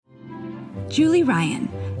Julie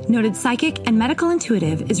Ryan, noted psychic and medical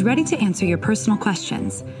intuitive, is ready to answer your personal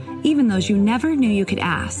questions, even those you never knew you could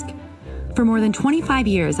ask. For more than 25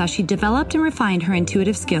 years, as she developed and refined her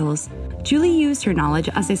intuitive skills, Julie used her knowledge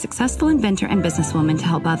as a successful inventor and businesswoman to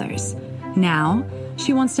help others. Now,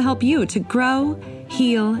 she wants to help you to grow,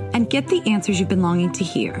 heal, and get the answers you've been longing to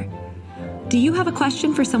hear. Do you have a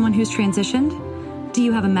question for someone who's transitioned? Do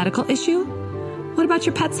you have a medical issue? What about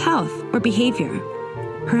your pet's health or behavior?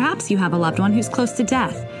 Perhaps you have a loved one who's close to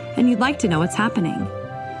death and you'd like to know what's happening.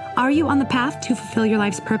 Are you on the path to fulfill your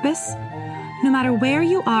life's purpose? No matter where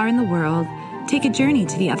you are in the world, take a journey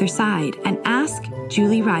to the other side and ask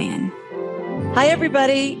Julie Ryan. Hi,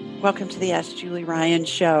 everybody. Welcome to the Ask Julie Ryan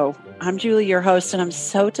show. I'm Julie, your host, and I'm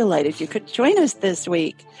so delighted you could join us this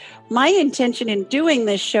week. My intention in doing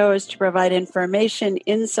this show is to provide information,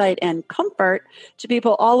 insight, and comfort to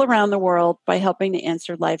people all around the world by helping to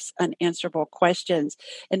answer life's unanswerable questions.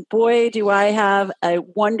 And boy, do I have a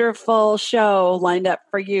wonderful show lined up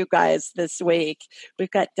for you guys this week. We've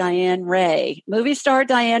got Diane Ray, movie star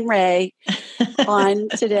Diane Ray, on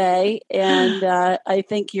today. And I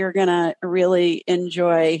think you're going to really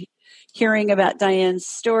enjoy hearing about Diane's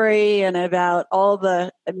story and about all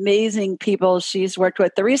the amazing people she's worked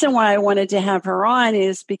with. The reason why I wanted to have her on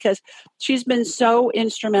is because she's been so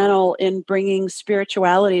instrumental in bringing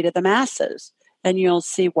spirituality to the masses. And you'll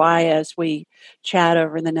see why as we chat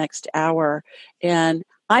over the next hour. And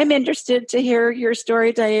I'm interested to hear your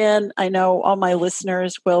story, Diane. I know all my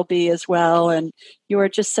listeners will be as well. And you are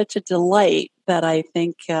just such a delight that I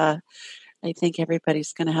think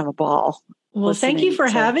everybody's going to have a ball. Well, thank you for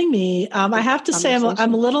having me. I have to say,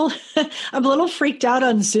 I'm a little, I'm a little freaked out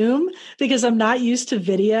on Zoom because I'm not used to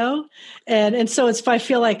video, and so I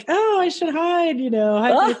feel like, oh, I should hide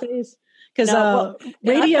my face because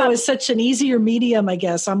radio is such an easier medium, I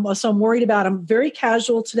guess. I'm worried about. I'm very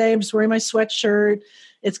casual today. I'm just wearing my sweatshirt.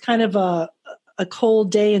 It's kind of a cold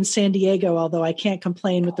day in San Diego, although I can't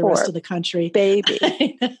complain with the rest of the country.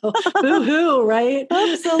 Baby. Boo-hoo, right?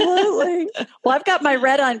 Absolutely. Well, I've got my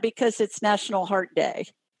red on because it's National Heart Day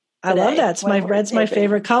today. I love that. Red's my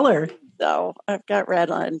favorite color. So I've got red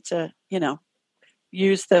on to,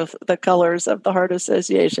 use the colors of the Heart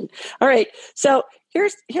Association. All right. So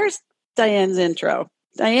here's Diane's intro.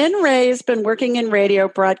 Diane Ray has been working in radio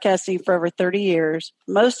broadcasting for over 30 years.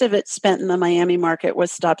 Most of it spent in the Miami market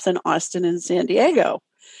with stops in Austin and San Diego.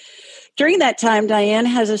 During that time, Diane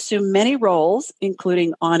has assumed many roles,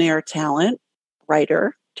 including on-air talent,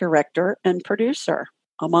 writer, director, and producer,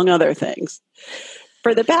 among other things.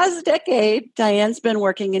 For the past decade, Diane's been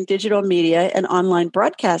working in digital media and online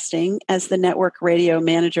broadcasting as the network radio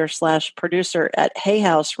manager / producer at Hay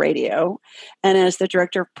House Radio and as the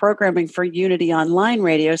director of programming for Unity Online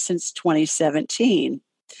Radio since 2017.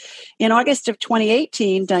 In August of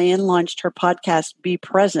 2018, Diane launched her podcast, Be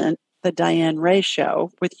Present, The Diane Ray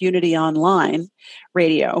Show, with Unity Online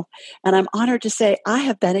Radio. And I'm honored to say I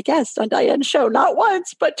have been a guest on Diane's show, not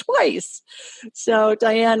once, but twice. So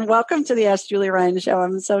Diane, welcome to the Ask Julie Ryan show.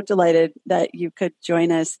 I'm so delighted that you could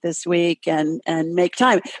join us this week and make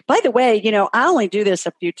time. By the way, I only do this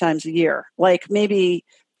a few times a year, like maybe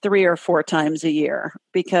 3 or 4 times a year,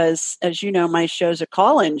 because as you know, my show's a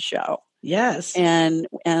call-in show. Yes. And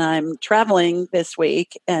I'm traveling this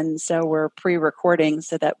week, and so we're pre-recording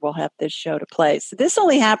so that we'll have this show to play. So this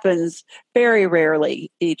only happens very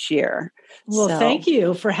rarely each year. Well, thank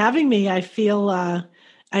you for having me. I feel honored.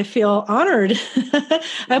 I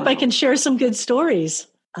hope I can share some good stories.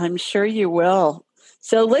 I'm sure you will.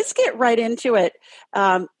 So let's get right into it.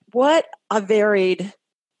 What a varied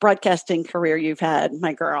broadcasting career you've had,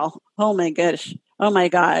 my girl. Oh my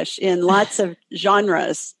gosh, in lots of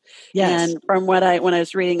genres. Yes. And from when I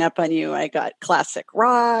was reading up on you, I got classic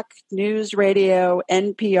rock, news radio,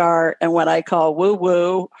 NPR, and what I call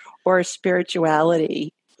woo-woo or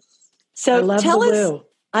spirituality. So I love tell the us, woo.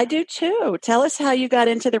 I do too. Tell us how you got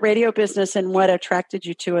into the radio business and what attracted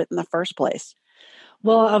you to it in the first place.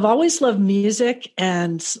 Well, I've always loved music,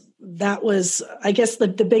 and that was, I guess, the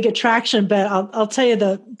big attraction. But I'll tell you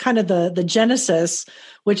the genesis,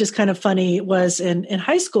 which is kind of funny, was in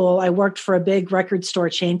high school. I worked for a big record store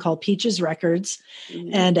chain called Peaches Records,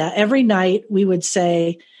 and every night we would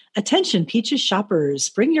say, "Attention, Peaches shoppers,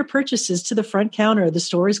 bring your purchases to the front counter. The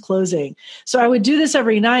store is closing." So I would do this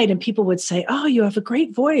every night, and people would say, "Oh, you have a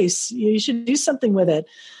great voice. You should do something with it."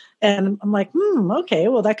 And I'm like, okay,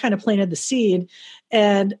 well, that kind of planted the seed.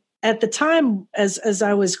 And at the time, as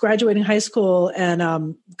I was graduating high school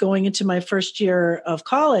and going into my first year of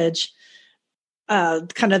college,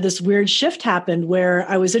 kind of this weird shift happened where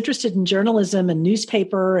I was interested in journalism and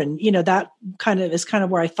newspaper. And, that is kind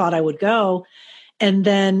of where I thought I would go. And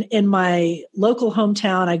then in my local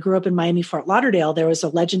hometown, I grew up in Miami, Fort Lauderdale. There was a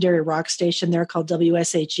legendary rock station there called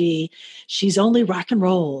WSHE. She's Only Rock and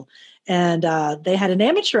Roll. And they had an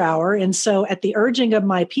amateur hour. And so at the urging of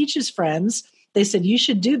my Peaches friends, they said, you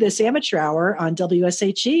should do this amateur hour on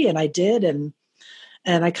WSHE. And I did. And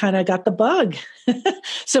I kind of got the bug.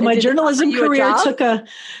 So my journalism career took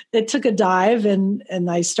a dive, and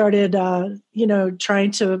I started,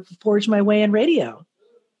 trying to forge my way in radio.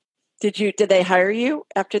 Did they hire you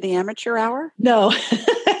after the amateur hour? No,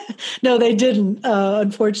 no, they didn't,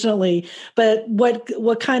 unfortunately. But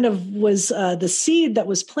what kind of was the seed that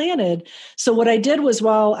was planted? So what I did was,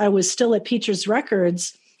 while I was still at Peaches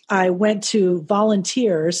Records, I went to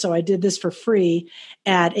volunteer. So I did this for free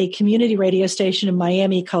at a community radio station in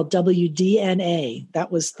Miami called WDNA.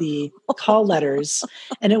 That was the call letters.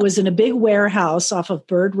 And it was in a big warehouse off of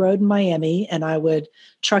Bird Road in Miami. And I would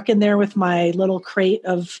truck in there with my little crate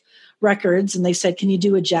of records. And they said, can you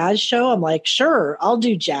do a jazz show? I'm like, sure, I'll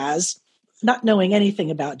do jazz, not knowing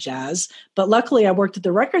anything about jazz. But luckily I worked at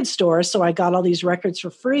the record store, so I got all these records for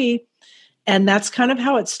free. And that's kind of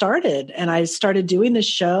how it started. And I started doing this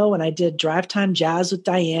show, and I did Drive Time Jazz with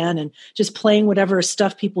Diane and just playing whatever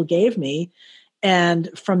stuff people gave me. And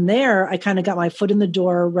from there, I kind of got my foot in the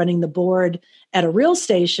door running the board at a real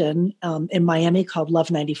station in Miami called Love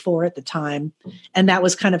 94 at the time. And that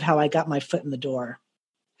was kind of how I got my foot in the door.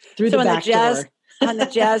 Through the back door. On the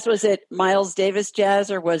jazz, was it Miles Davis jazz,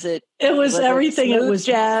 or was it? It was everything. It was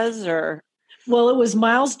jazz, or well, it was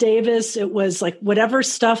Miles Davis. It was like whatever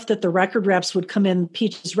stuff that the record reps would come in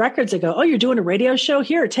Peaches Records and go, "Oh, you're doing a radio show?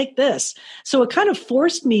 Here, take this." So it kind of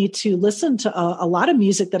forced me to listen to a lot of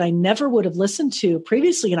music that I never would have listened to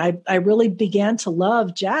previously, and I really began to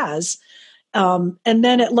love jazz. And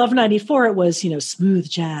then at Love 94, it was smooth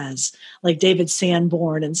jazz like David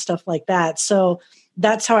Sanborn and stuff like that. So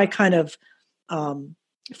that's how I kind of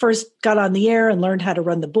first got on the air and learned how to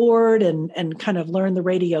run the board and kind of learn the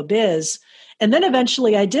radio biz. And then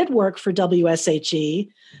eventually I did work for WSHE,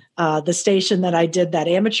 the station that I did that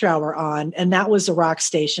amateur hour on, and that was a rock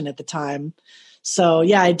station at the time. So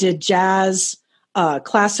yeah, I did jazz,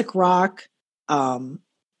 classic rock. I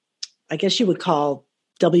guess you would call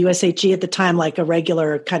WSHE at the time like a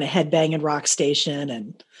regular kind of headbanging rock station.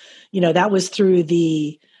 And, that was through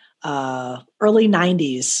the early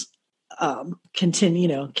 90s,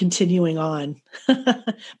 continuing on.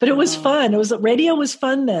 But it was fun. Radio was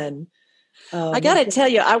fun then. I got to tell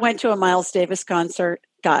you, I went to a Miles Davis concert,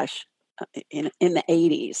 in the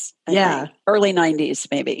 80s. I think, early 90s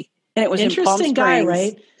maybe. And it was interesting in Palm guy,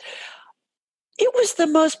 Springs. right? It was the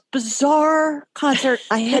most bizarre concert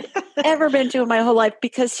I had ever been to in my whole life,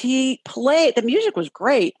 because he played, the music was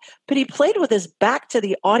great, but he played with his back to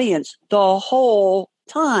the audience the whole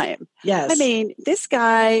time. Yes. I mean, this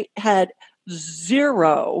guy had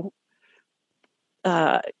zero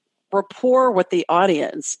rapport with the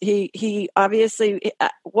audience. He obviously,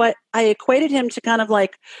 what I equated him to kind of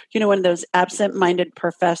like, one of those absent-minded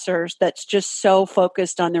professors that's just so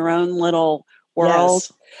focused on their own little world.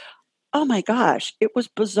 Yes. Oh my gosh, it was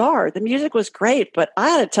bizarre. The music was great, but I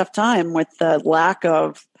had a tough time with the lack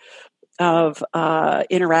of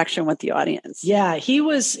interaction with the audience. Yeah, he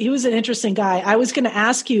was an interesting guy. I was going to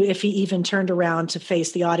ask you if he even turned around to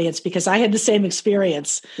face the audience, because I had the same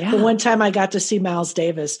experience. Yeah. The one time I got to see Miles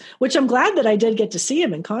Davis, which I'm glad that I did get to see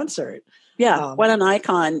him in concert. Yeah, what an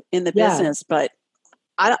icon in the business, but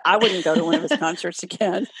I wouldn't go to one of his concerts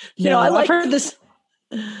again. I've heard this.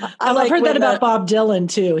 I've heard that about Bob Dylan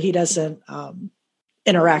too. He doesn't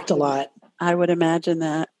interact a lot. I would imagine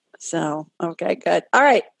that. So, okay, good. All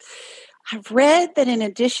right. I've read that in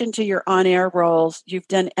addition to your on-air roles, you've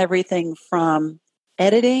done everything from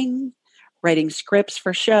editing, writing scripts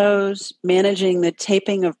for shows, managing the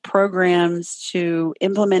taping of programs, to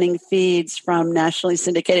implementing feeds from nationally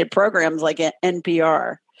syndicated programs like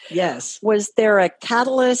NPR. Yes. Was there a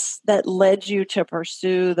catalyst that led you to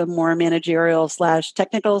pursue the more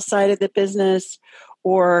managerial/technical side of the business,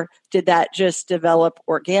 or did that just develop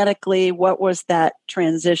organically? What was that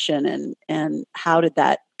transition, and how did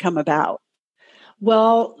that come about?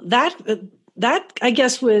 Well, that I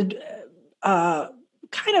guess would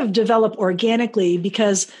kind of develop organically,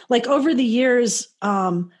 because like over the years,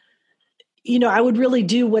 I would really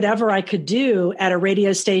do whatever I could do at a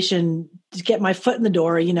radio station to get my foot in the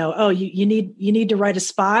door. Oh, you need to write a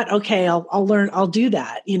spot. Okay, I'll learn. I'll do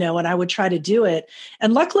that. And I would try to do it.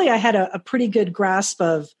 And luckily, I had a pretty good grasp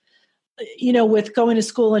of, with going to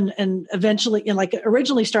school and eventually, like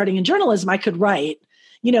originally starting in journalism, I could write.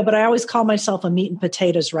 But I always call myself a meat and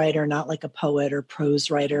potatoes writer, not like a poet or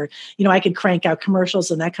prose writer. I could crank out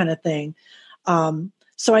commercials and that kind of thing.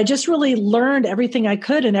 So I just really learned everything I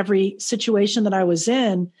could in every situation that I was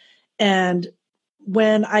in. And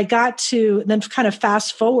when I got to, then kind of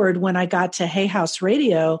fast forward, when I got to Hay House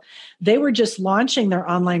Radio, they were just launching their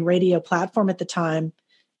online radio platform at the time.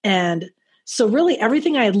 And so really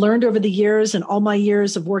everything I had learned over the years and all my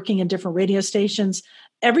years of working in different radio stations,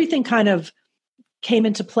 everything kind of came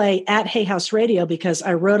into play at Hay House Radio because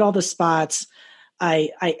I wrote all the spots.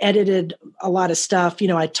 I edited a lot of stuff.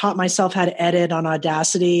 I taught myself how to edit on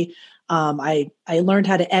Audacity. I learned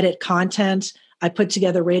how to edit content. I put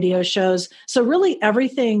together radio shows. So really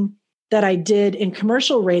everything that I did in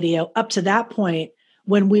commercial radio up to that point,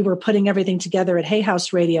 when we were putting everything together at Hay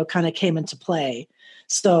House Radio, kind of came into play.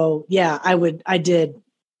 So yeah, I did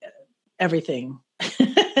everything.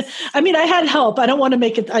 I mean, I had help. I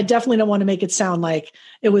definitely don't want to make it sound like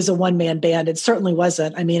it was a one-man band. It certainly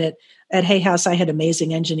wasn't. I mean, at Hay House, I had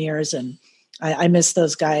amazing engineers, and I miss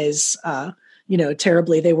those guys,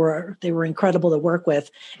 terribly. They were incredible to work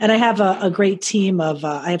with. And I have a great team of,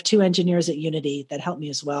 I have 2 engineers at Unity that helped me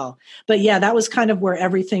as well. But yeah, that was kind of where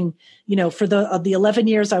everything, for the 11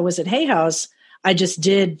 years I was at Hay House, I just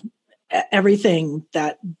did everything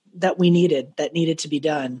that needed to be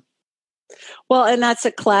done. Well, and that's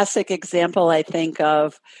a classic example, I think,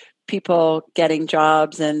 of people getting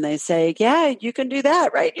jobs and they say, yeah, you can do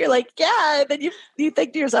that, right? You're like, yeah. And then you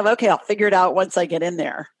think to yourself, okay, I'll figure it out once I get in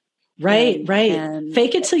there. Right. And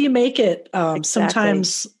fake it till you make it. Exactly.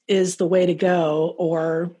 Sometimes is the way to go,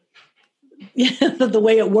 or the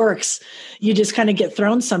way it works. You just kind of get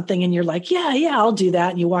thrown something and you're like, yeah, I'll do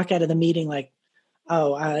that. And you walk out of the meeting like,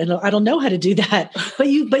 oh, I don't know how to do that. But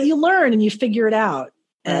you learn and you figure it out.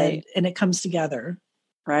 Right. And it comes together.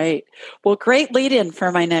 Right. Well, great lead in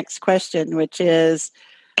for my next question, which is,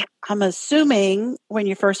 I'm assuming when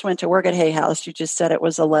you first went to work at Hay House, you just said it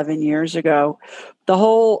was 11 years ago, the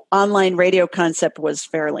whole online radio concept was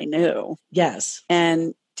fairly new. Yes.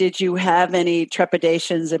 And did you have any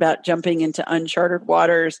trepidations about jumping into uncharted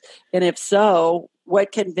waters? And if so,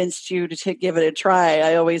 what convinced you to give it a try?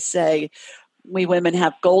 I always say, we women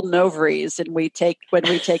have golden ovaries, and when we take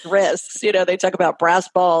risks. They talk about brass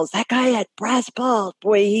balls. That guy had brass balls.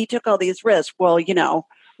 Boy, he took all these risks. Well, the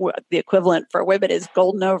equivalent for women is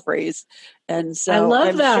golden ovaries. And so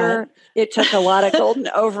I'm sure it took a lot of golden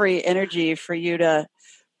ovary energy for you to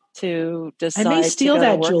decide. I may steal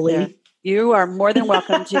that, Julie. There. You are more than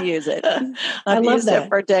welcome to use it. I love used that it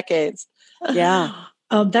for decades. Yeah.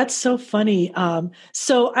 That's so funny.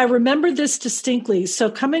 So I remember this distinctly.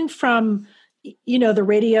 So coming from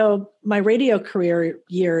my radio career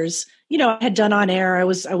years, I had done on air. I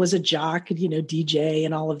was a jock, DJ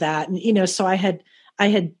and all of that. And, so I had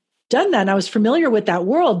done that and I was familiar with that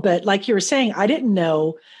world. But like you were saying, I didn't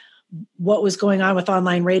know what was going on with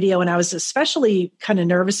online radio. And I was especially kind of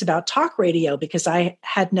nervous about talk radio because I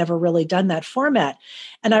had never really done that format.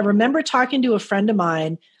 And I remember talking to a friend of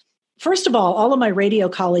mine. First of all of my radio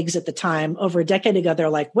colleagues at the time, over a decade ago, they're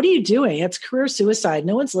like, what are you doing? It's career suicide.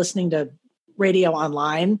 No one's listening to radio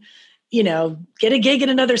online, get a gig at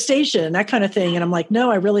another station, that kind of thing. And I'm like,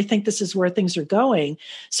 no, I really think this is where things are going.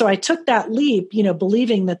 So I took that leap,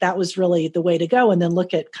 believing that was really the way to go. And then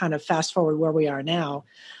look at kind of fast forward where we are now.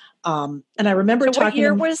 And I remember talking. What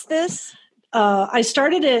year was this? I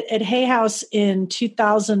started at Hay House in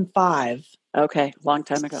 2005. Okay, long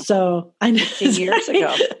time ago. So I know 15 years ago.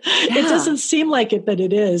 Yeah. It doesn't seem like it, but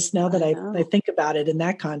it is now that I think about it in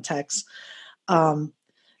that context.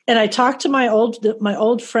 And I talked to my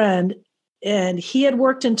old friend, and he had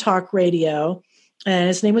worked in talk radio, and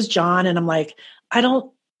his name was John. And I'm like, I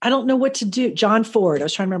don't know what to do. John Ford. I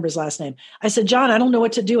was trying to remember his last name. I said, John, I don't know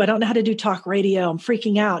what to do. I don't know how to do talk radio. I'm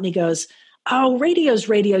freaking out. And he goes, oh, radio's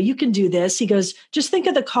radio. You can do this. He goes, just think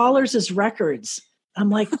of the callers as records. I'm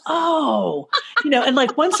like, oh, and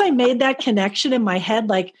like once I made that connection in my head,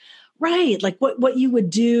 like, right, like what you would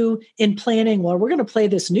do in planning. Well, we're going to play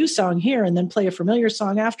this new song here and then play a familiar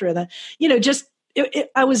song after that.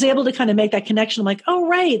 I was able to kind of make that connection. I'm like, oh,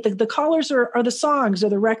 right, the callers are the songs or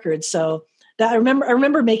the records. So that I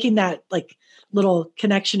remember making that like little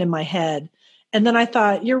connection in my head. And then I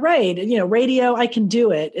thought, you're right. Radio, I can do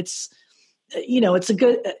it. It's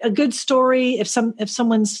a good story. If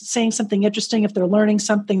someone's saying something interesting, if they're learning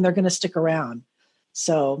something, they're going to stick around.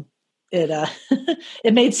 So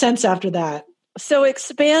it made sense after that. So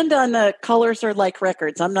expand on the colors are like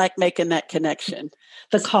records. I'm not making that connection.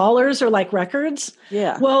 The callers are like records?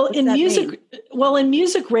 Yeah. Well, in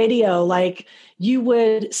music radio, like you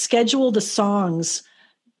would schedule the songs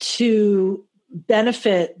to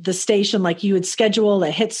benefit the station. Like you would schedule a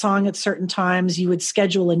hit song at certain times. You would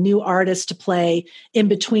schedule a new artist to play in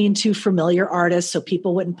between two familiar artists so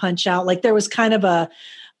people wouldn't punch out. Like there was kind of a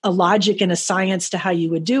logic and a science to how you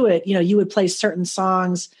would do it. You know, you would play certain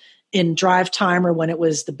songs in drive time or when it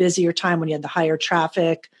was the busier time when you had the higher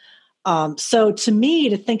traffic. So to me,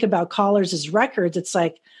 to think about callers as records, it's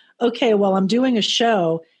like, okay, well, I'm doing a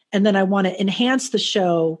show and then I want to enhance the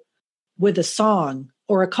show with a song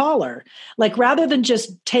or a caller. Like rather than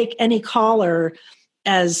just take any caller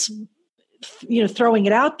as, you know, throwing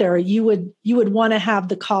it out there, you would want to have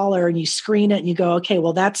the caller and you screen it and you go, okay,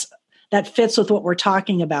 well, that fits with what we're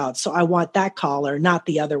talking about. So I want that caller, not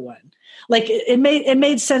the other one. Like it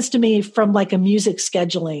made sense to me from like a music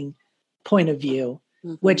scheduling point of view,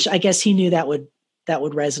 which I guess he knew that would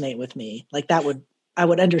resonate with me. Like I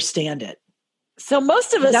would understand it. So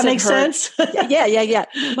most of us that makes sense. Yeah.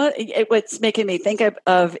 What's making me think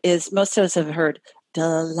of is most of us have heard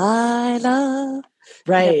Delilah,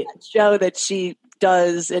 right? You know, that show that she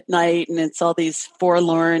does at night, and it's all these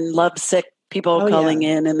forlorn, lovesick people calling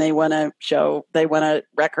in, and they want a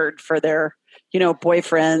record for their, you know,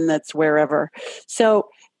 boyfriend that's wherever. So,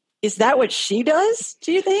 is that what she does?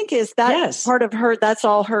 Do you think is that part of her? That's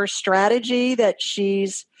all her strategy, that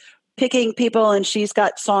she's picking people and she's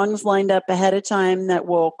got songs lined up ahead of time that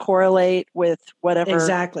will correlate with whatever.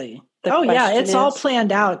 Exactly. It's all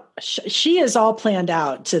planned out. She is all planned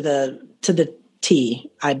out to the T.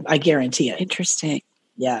 I guarantee it. Interesting.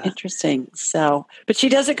 Yeah. Interesting. So, but she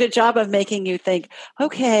does a good job of making you think,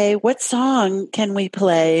 okay, what song can we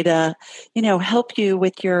play to, you know, help you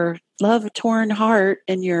with your love-torn heart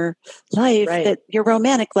and your life, that your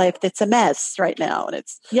romantic life that's a mess right now. And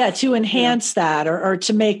it's to enhance that or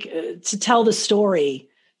to tell the story,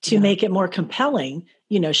 to make it more compelling.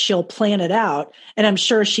 You know, she'll plan it out, and I'm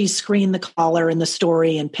sure she screened the caller and the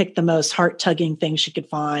story and picked the most heart-tugging thing she could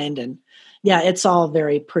find. And it's all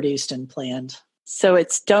very produced and planned. So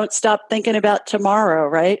it's don't stop thinking about tomorrow,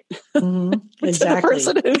 right? Mm-hmm. The Exactly.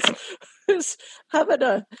 person who's having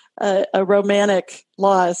a romantic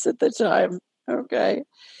loss at the time. Okay.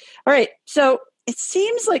 All right. So it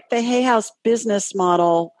seems like the Hay House business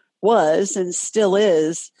model was and still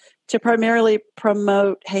is to primarily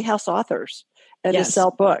promote Hay House authors and to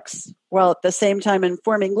sell books, while at the same time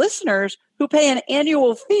informing listeners who pay an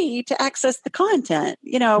annual fee to access the content.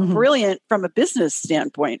 You know, brilliant from a business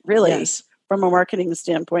standpoint, really, from a marketing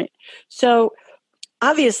standpoint. So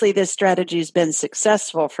obviously this strategy has been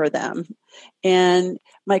successful for them. And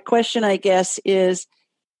my question, I guess, is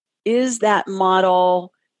that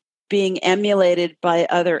model being emulated by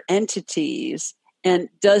other entities? And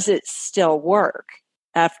does it still work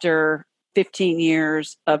after 15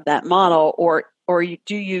 years of that model, or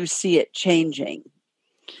do you see it changing?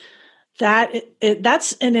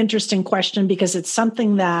 That's an interesting question, because it's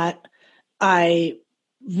something that I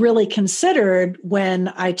really considered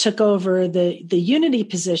when I took over the Unity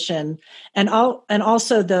position, and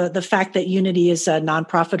also the fact that Unity is a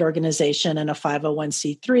nonprofit organization and a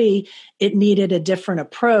 501c3. It needed a different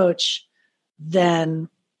approach than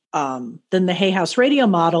the Hay House Radio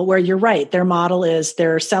model, where you're right. Their model is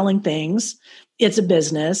they're selling things. It's a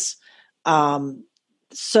business.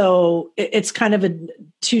 So it's kind of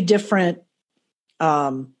two different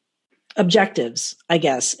objectives, I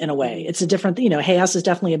guess, in a way. It's a different, Hay House is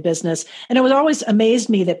definitely a business. And it was always amazed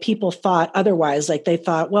me that people thought otherwise. Like they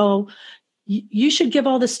thought, well, you should give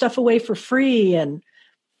all this stuff away for free. And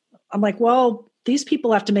I'm like, well, these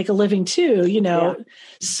people have to make a living too, Yeah.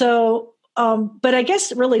 So, but I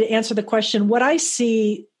guess really to answer the question, what I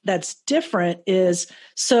see that's different is,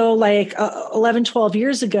 so like 11, 12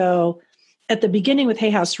 years ago, at the beginning with Hay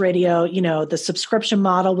House Radio, the subscription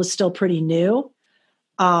model was still pretty new.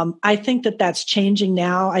 I think that's changing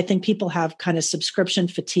now. I think people have kind of subscription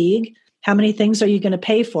fatigue. How many things are you going to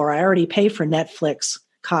pay for? I already pay for Netflix,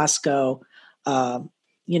 Costco,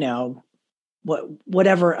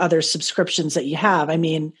 whatever other subscriptions that you have. I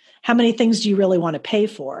mean, how many things do you really want to pay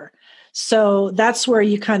for? So that's where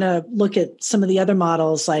you kind of look at some of the other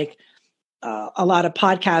models, like a lot of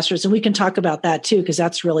podcasters, and we can talk about that too, because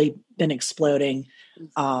that's really been exploding.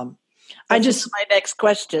 My next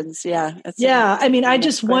questions. Yeah. I mean, I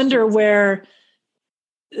just wonder where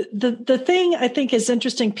the thing I think is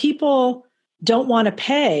interesting. People don't want to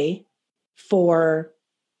pay for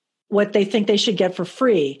what they think they should get for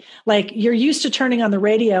free. Like you're used to turning on the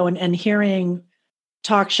radio and hearing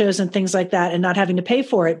talk shows and things like that and not having to pay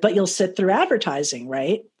for it, but you'll sit through advertising,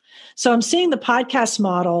 right? So I'm seeing the podcast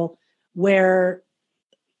model where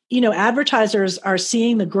advertisers are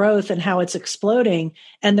seeing the growth and how it's exploding,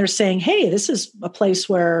 and they're saying, hey, this is a place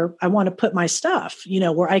where I want to put my stuff,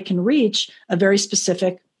 where I can reach a very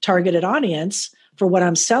specific targeted audience for what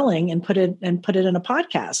I'm selling and put it in a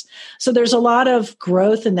podcast. So there's a lot of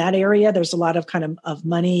growth in that area. There's a lot of kind of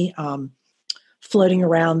money floating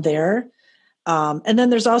around there. And then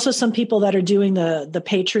there's also some people that are doing the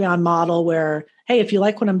Patreon model where, hey, if you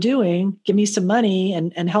like what I'm doing, give me some money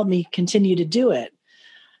and help me continue to do it.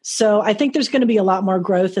 So I think there's going to be a lot more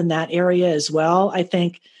growth in that area as well. I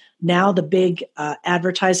think now the big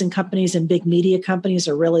advertising companies and big media companies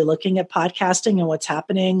are really looking at podcasting and what's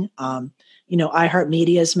happening.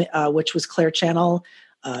 iHeartMedia, which was Clear Channel,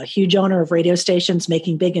 a huge owner of radio stations,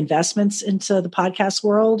 making big investments into the podcast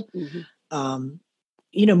world.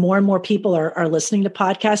 Mm-hmm. More and more people are listening to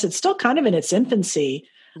podcasts. It's still kind of in its infancy,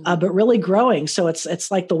 but really growing. So it's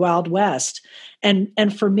like the Wild West.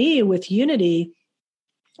 And for me with Unity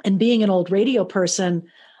and being an old radio person,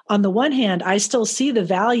 on the one hand, I still see the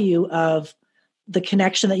value of the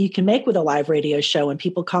connection that you can make with a live radio show and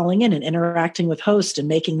people calling in and interacting with hosts and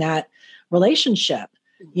making that relationship.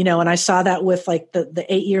 And I saw that with like the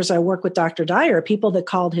 8 years I worked with Dr. Dyer, people that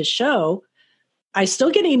called his show. I still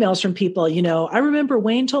get emails from people, I remember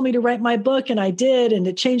Wayne told me to write my book and I did, and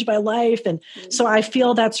it changed my life. And so I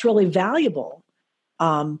feel that's really valuable.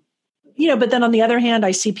 But then on the other hand,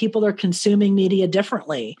 I see people are consuming media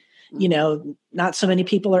differently. Not so many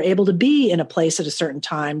people are able to be in a place at a certain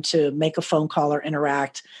time to make a phone call or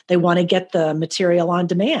interact. They want to get the material on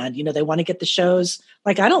demand. They want to get the shows.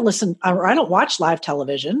 Like I don't listen or I don't watch live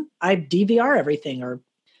television. I DVR everything, or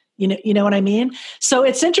you know what I mean? So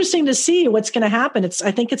it's interesting to see what's going to happen.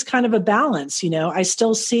 I think it's kind of a balance. I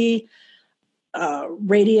still see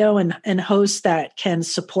radio and hosts that can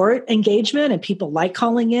support engagement and people like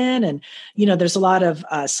calling in. And, there's a lot of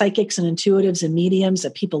psychics and intuitives and mediums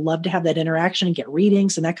that people love to have that interaction and get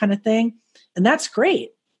readings and that kind of thing. And that's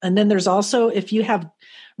great. And then there's also, if you have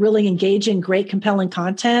really engaging, great, compelling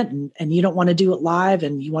content and you don't want to do it live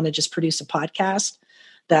and you want to just produce a podcast,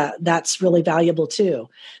 that's really valuable too.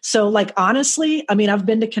 So like, honestly, I've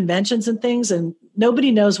been to conventions and things and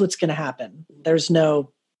nobody knows what's going to happen. There's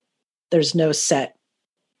no set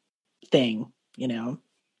thing,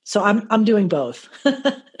 so I'm doing both.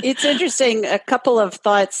 It's interesting. A couple of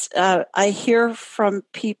thoughts. I hear from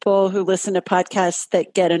people who listen to podcasts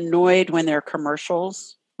that get annoyed when there are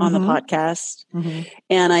commercials on the podcast. Mm-hmm.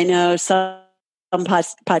 And I know some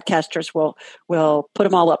podcasters will put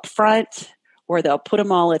them all up front, or they'll put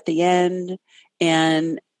them all at the end.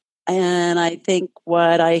 And I think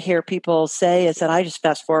what I hear people say is that I just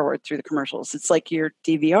fast forward through the commercials. It's like your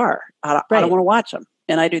DVR. I don't want to watch them.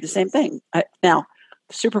 And I do the same thing. Now,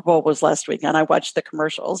 the Super Bowl was last week, and I watched the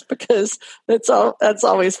commercials because that's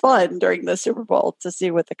always fun during the Super Bowl to see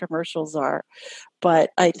what the commercials are.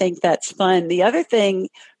 But I think that's fun. The other thing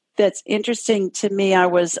that's interesting to me, I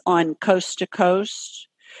was on Coast to Coast,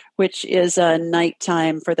 which is a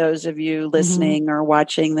nighttime for those of you listening or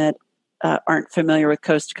watching that aren't familiar with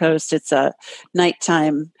Coast to Coast. It's a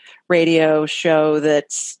nighttime radio show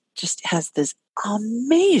that's just has this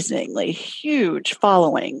amazingly huge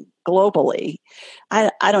following globally.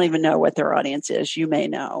 I don't even know what their audience is. You may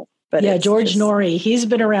know. But yeah, George Norrie. He's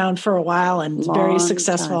been around for a while and very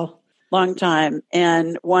successful. Long time.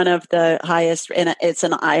 And one of the highest, and it's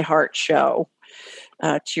an iHeart show.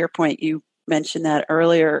 To your point, you mentioned that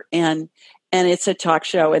earlier. And it's a talk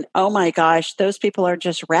show. And oh my gosh, those people are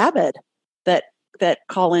just rabid that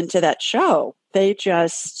call into that show. They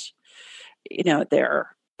just,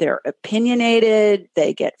 they're opinionated.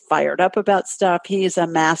 They get fired up about stuff. He's a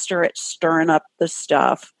master at stirring up the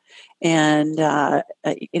stuff. And,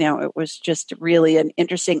 it was just really an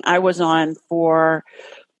interesting, I was on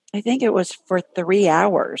I think it was for 3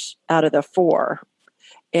 hours out of the 4.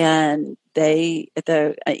 And the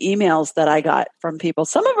emails that I got from people,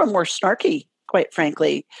 some of them were snarky, quite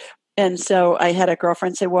frankly. And so I had a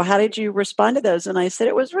girlfriend say, well, how did you respond to those? And I said,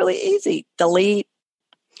 it was really easy. Delete.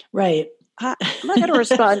 Right. I'm not going to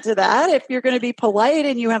respond to that. If you're going to be polite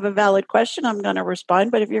and you have a valid question, I'm going to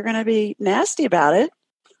respond. But if you're going to be nasty about it,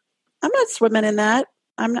 I'm not swimming in that.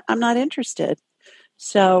 I'm not interested.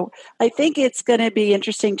 So I think it's going to be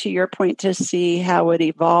interesting, to your point, to see how it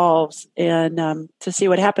evolves and to see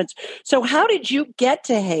what happens. So how did you get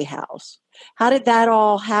to Hay House? How did that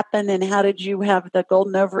all happen? And how did you have the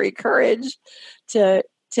golden ovary courage to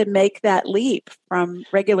make that leap from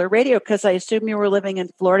regular radio? Because I assume you were living in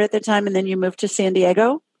Florida at the time and then you moved to San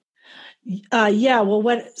Diego? Yeah.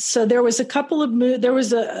 Well, so there was a couple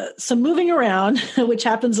of, some moving around, which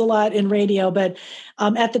happens a lot in radio. But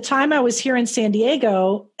at the time I was here in San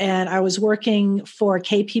Diego and I was working for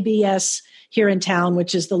KPBS here in town,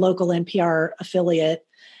 which is the local NPR affiliate.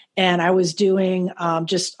 And I was doing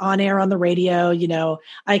just on air on the radio.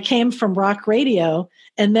 I came from rock radio,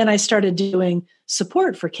 and then I started doing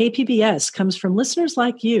support for KPBS comes from listeners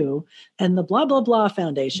like you and the blah, blah, blah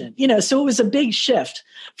foundation. So it was a big shift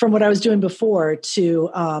from what I was doing before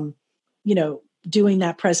to, doing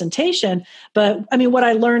that presentation. But I mean, what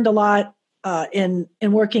I learned a lot in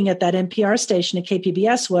working at that NPR station at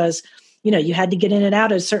KPBS was, you had to get in and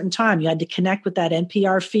out at a certain time. You had to connect with that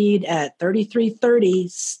NPR feed at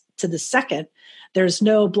 33:30 to the second. There's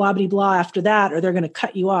no blah, blah, blah after that, or they're going to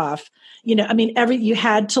cut you off. You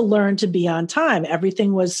had to learn to be on time.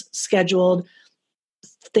 Everything was scheduled.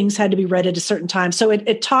 Things had to be read at a certain time. So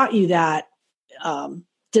it taught you that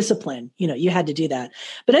discipline. You had to do that.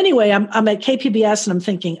 But anyway, I'm at KPBS and I'm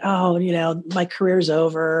thinking, my career's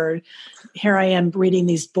over. Here I am reading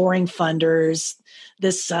these boring funders.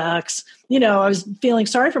 This sucks. I was feeling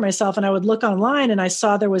sorry for myself, and I would look online and I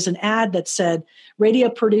saw there was an ad that said radio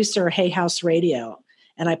producer, Hay House Radio.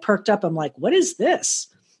 And I perked up. I'm like, what is this?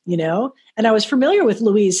 And I was familiar with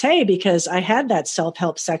Louise Hay because I had that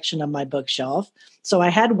self-help section on my bookshelf. So I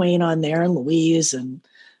had Wayne on there and Louise and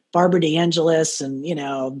Barbara DeAngelis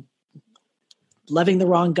and, Loving the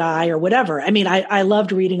Wrong Guy or whatever. I mean, I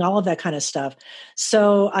loved reading all of that kind of stuff.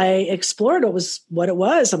 So I explored what it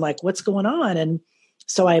was. I'm like, what's going on? And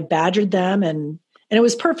so I badgered them and it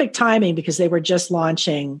was perfect timing because they were just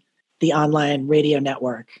launching the online radio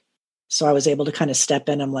network. So I was able to kind of step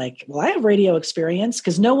in. I'm like, well, I have radio experience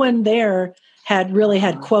because no one there had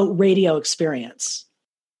quote radio experience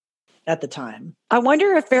at the time. I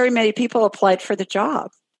wonder if very many people applied for the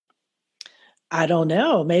job. I don't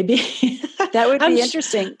know. Maybe that would be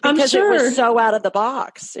interesting because sure. It was so out of the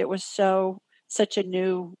box. It was such a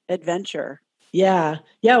new adventure. Yeah.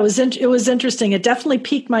 It was interesting. It definitely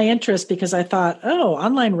piqued my interest because I thought, oh,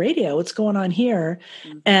 online radio, what's going on here?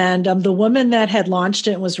 Mm-hmm. And the woman that had launched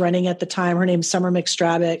it and was running at the time, her name's Summer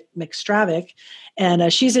McStravick.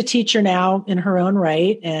 And she's a teacher now in her own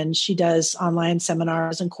right. And she does online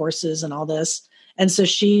seminars and courses and all this. And so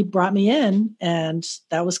she brought me in, and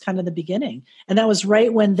that was kind of the beginning. And that was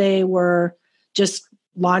right when they were just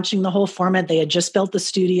launching the whole format. They had just built the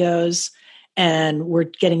studios and were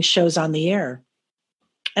getting shows on the air.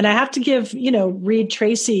 And I have to give, Reed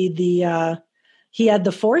Tracy, he had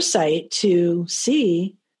the foresight to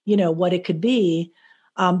see, what it could be.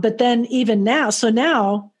 But then even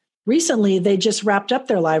now, recently they just wrapped up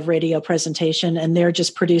their live radio presentation and they're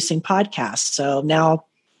just producing podcasts. So now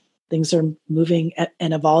things are moving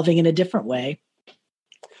and evolving in a different way.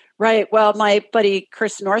 Right. Well, my buddy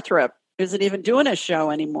Chris Northrup isn't even doing a show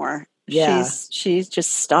anymore. Yeah. She's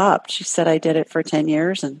just stopped. She said, I did it for 10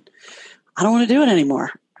 years and I don't want to do it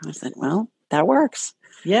anymore. I said, well, that works.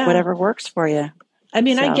 Yeah. Whatever works for you. I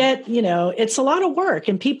mean, I get, it's a lot of work,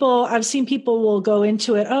 and I've seen people will go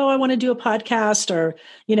into it. Oh, I want to do a podcast, or,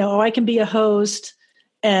 I can be a host,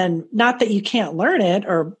 and not that you can't learn it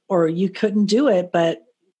or you couldn't do it, but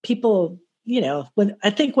people,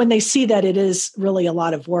 when they see that it is really a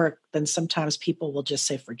lot of work, then sometimes people will just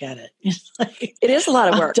say, forget it. It is a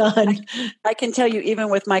lot of work. Done. I can tell you, even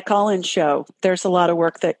with my call-in show, there's a lot of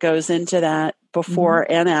work that goes into that before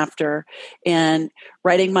and after, and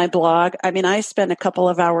writing my blog. I mean, I spend a couple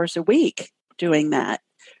of hours a week doing that,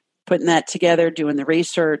 putting that together, doing the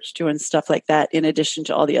research, doing stuff like that, in addition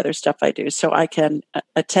to all the other stuff I do. So I can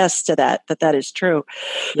attest to that is true.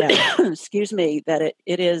 Yeah. Excuse me, that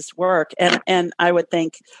it is work. And I would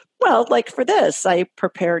think, well, like for this, I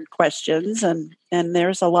prepared questions and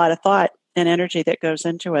there's a lot of thought and energy that goes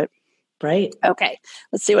into it. Right. Okay.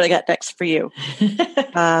 Let's see what I got next for you.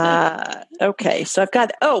 Okay. So I've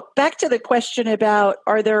got, back to the question about,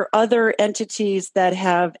 are there other entities that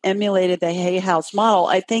have emulated the Hay House model?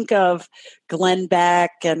 I think of Glenn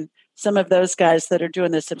Beck and some of those guys that are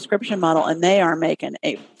doing the subscription model, and they are making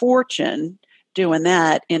a fortune doing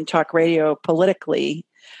that in talk radio politically.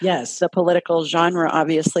 Yes. The political genre,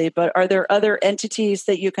 obviously. But are there other entities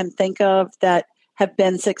that you can think of that have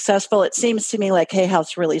been successful? It seems to me like Hay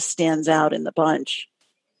House really stands out in the bunch.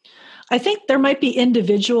 I think there might be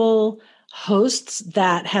individual hosts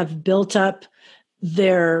that have built up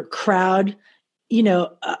their crowd,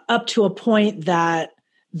 up to a point that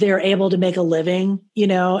they're able to make a living,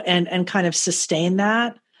 and kind of sustain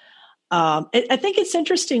that. I think it's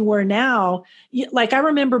interesting where now, like I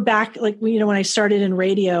remember back, when I started in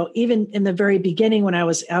radio, even in the very beginning when I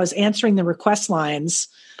was answering the request lines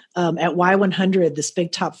at Y100, this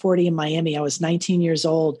big top 40 in Miami. I was 19 years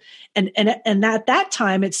old. And at that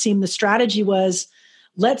time, it seemed the strategy was,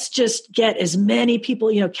 let's just get as many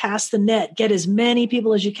people, cast the net, get as many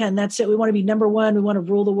people as you can. That's it. We want to be number one. We want to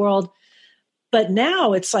rule the world. But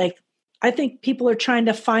now it's like, I think people are trying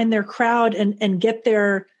to find their crowd and get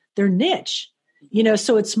their niche,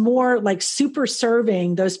 so it's more like super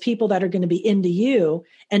serving those people that are going to be into you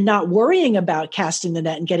and not worrying about casting the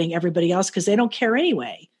net and getting everybody else because they don't care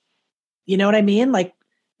anyway. You know what I mean? Like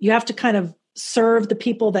you have to kind of serve the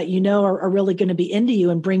people that are really going to be into you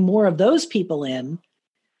and bring more of those people in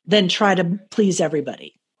than try to please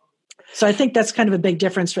everybody. So I think that's kind of a big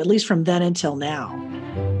difference, at least from then until now.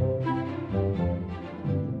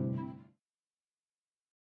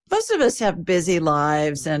 Most of us have busy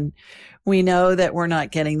lives and we know that we're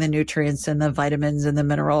not getting the nutrients and the vitamins and the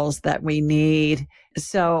minerals that we need.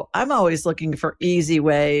 So I'm always looking for easy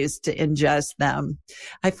ways to ingest them.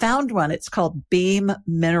 I found one. It's called Beam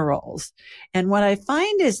Minerals. And what I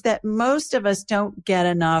find is that most of us don't get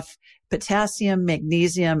enough potassium,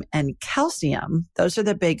 magnesium, and calcium. Those are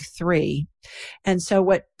the big three. And so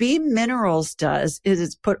what Beam Minerals does is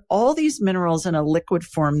it's put all these minerals in a liquid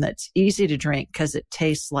form that's easy to drink because it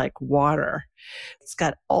tastes like water. It's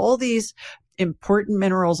got all these important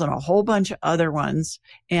minerals and a whole bunch of other ones.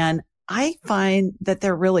 And I find that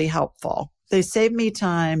they're really helpful. They save me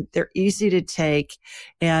time. They're easy to take.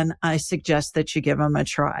 And I suggest that you give them a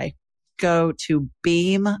try. Go to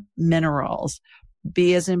Beam Minerals.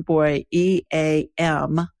 B as in boy,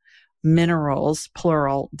 EAM, minerals,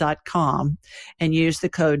 plural.com, and use the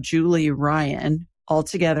code Julie Ryan,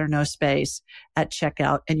 altogether, no space, at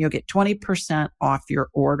checkout, and you'll get 20% off your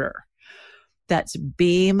order. That's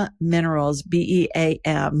Beam Minerals,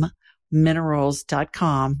 BEAM,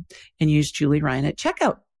 minerals.com, and use Julie Ryan at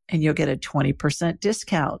checkout, and you'll get a 20%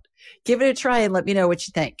 discount. Give it a try and let me know what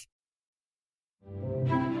you think.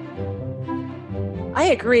 I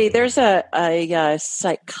agree. There's a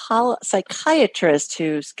psychiatrist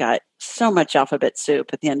who's got so much alphabet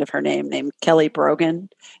soup at the end of her name, named Kelly Brogan.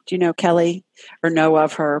 Do you know Kelly or know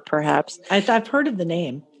of her, perhaps? I've heard of the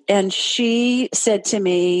name. And she said to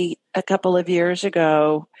me a couple of years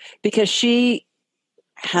ago, because she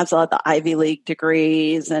has a lot of the Ivy League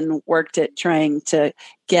degrees and worked at trying to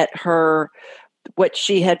get her what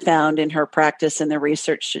she had found in her practice and the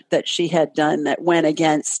research that she had done that went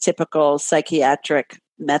against typical psychiatric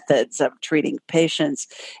methods of treating patients.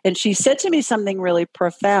 And she said to me something really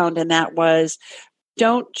profound, and that was,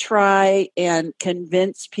 don't try and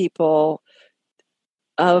convince people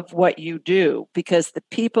of what you do, because the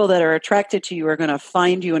people that are attracted to you are going to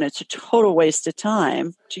find you, and it's a total waste of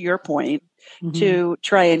time, to your point, to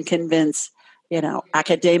try and convince,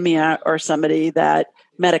 academia or somebody that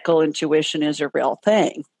medical intuition is a real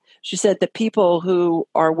thing. She said the people who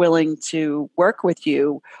are willing to work with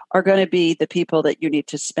you are going to be the people that you need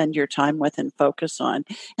to spend your time with and focus on.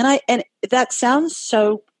 And that sounds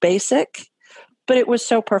so basic, but it was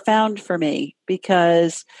so profound for me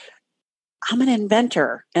because I'm an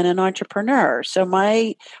inventor and an entrepreneur. So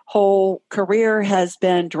my whole career has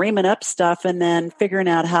been dreaming up stuff and then figuring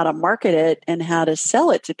out how to market it and how to sell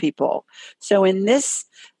it to people. So in this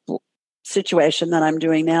situation that I'm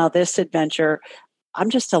doing now, this adventure, I'm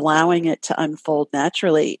just allowing it to unfold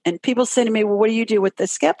naturally. And people say to me, well, what do you do with the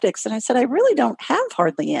skeptics? And I said, I really don't have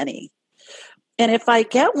hardly any. And if I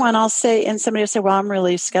get one, I'll say, and somebody will say, well, I'm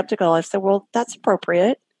really skeptical. I said, well, that's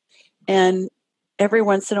appropriate. And every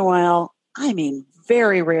once in a while,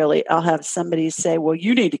 very rarely, I'll have somebody say, well,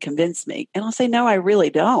 you need to convince me. And I'll say, no, I really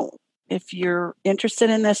don't. If you're interested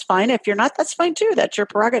in this, fine. If you're not, that's fine too. That's your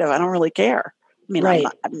prerogative. I don't really care. Right.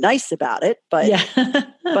 I'm nice about it, but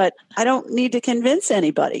but I don't need to convince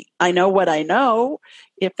anybody. I know what I know.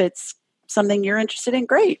 If it's something you're interested in,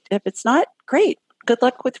 great. If it's not, great. Good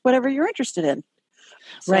luck with whatever you're interested in.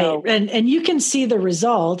 Right. And you can see the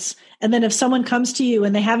results. And then if someone comes to you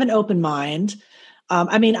and they have an open mind,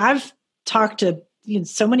 I've talked to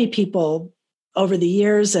so many people over the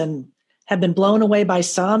years and have been blown away by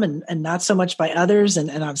some and not so much by others.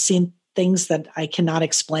 And I've seen things that I cannot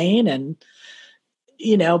explain. And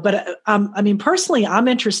but personally, I'm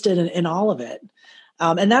interested in all of it.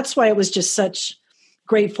 And that's why it was just such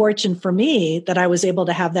great fortune for me that I was able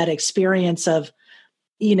to have that experience of,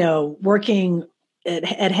 working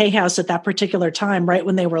at Hay House at that particular time, right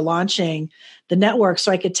when they were launching the network.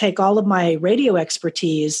 So I could take all of my radio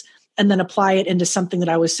expertise and then apply it into something that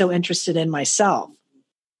I was so interested in myself.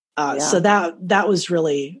 So that was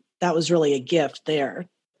really a gift there.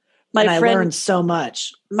 I learned so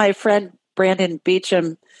much. My friend, Brandon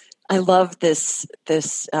Beecham, I love this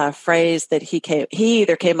phrase that he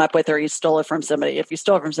either came up with or he stole it from somebody. If you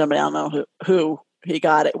stole it from somebody, I don't know who he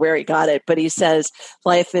got it, where he got it, but he says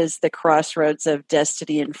life is the crossroads of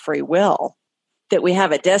destiny and free will. That we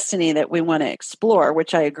have a destiny that we want to explore,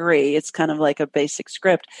 which I agree. It's kind of like a basic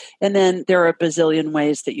script. And then there are a bazillion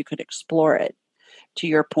ways that you could explore it. To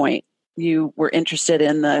your point, you were interested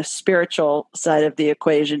in the spiritual side of the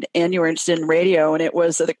equation and you were interested in radio, and it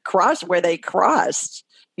was the cross where they crossed,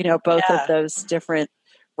 both of those different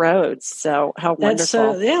roads. So how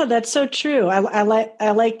wonderful. That's so true. I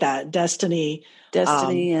like that destiny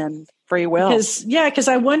and free will. Because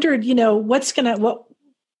I wondered,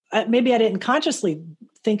 maybe I didn't consciously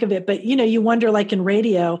think of it, but you wonder, like in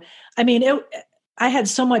radio, I mean, I had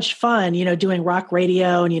so much fun, doing rock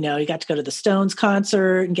radio, and, you got to go to the Stones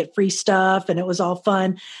concert and get free stuff, and it was all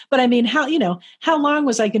fun. But I mean, how long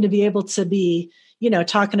was I going to be able to be,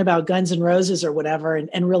 talking about Guns N' Roses or whatever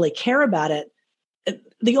and really care about it?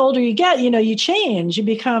 The older you get, you change,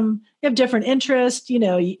 you have different interests,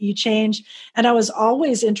 you change. And I was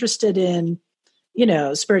always interested in,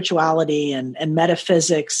 spirituality and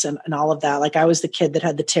metaphysics and all of that. Like I was the kid that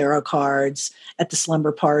had the tarot cards at the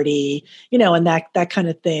slumber party, and that kind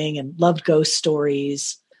of thing, and loved ghost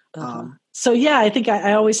stories. So I think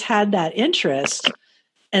I always had that interest,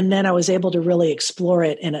 and then I was able to really explore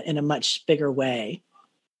it in a much bigger way,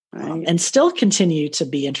 right. And still continue to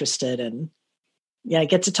be interested. And I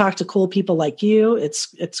get to talk to cool people like you.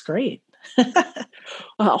 It's great.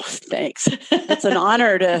 Oh, thanks. It's an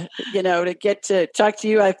honor to get to talk to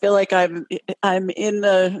you. I feel like I'm in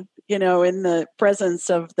the, in the presence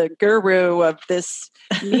of the guru of this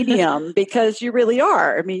medium, because you really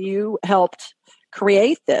are. I mean, you helped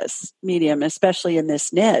create this medium, especially in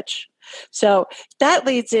this niche. So that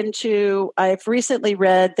leads into, I've recently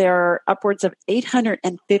read there are upwards of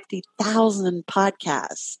 850,000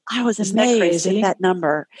 podcasts. I was amazed at that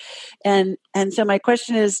number. And so my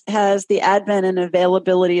question is, has the advent and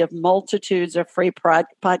availability of multitudes of free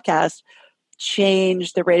podcasts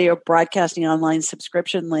changed the radio broadcasting online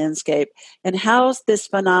subscription landscape? And how's this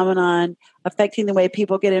phenomenon affecting the way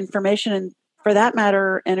people get information and, for that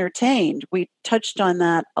matter, entertained? We touched on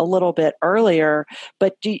that a little bit earlier,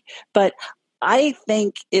 but I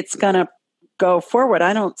think it's going to go forward.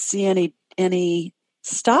 I don't see any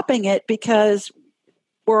stopping it, because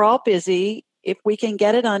we're all busy. If we can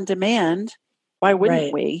get it on demand, why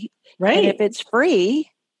wouldn't we? Right. And if it's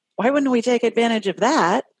free, why wouldn't we take advantage of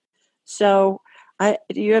that? So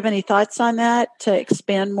do you have any thoughts on that to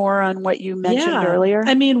expand more on what you mentioned earlier?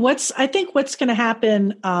 I mean, I think what's going to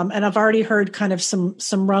happen, and I've already heard kind of some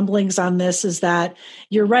rumblings on this, is that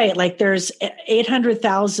you're right. Like there's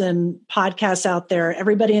 800,000 podcasts out there.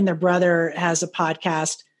 Everybody and their brother has a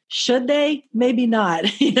podcast. Should they? Maybe not.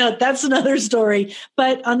 That's another story.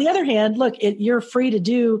 But on the other hand, look, you're free to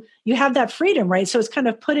do, you have that freedom, right? So it's kind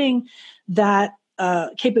of putting that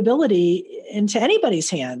capability into anybody's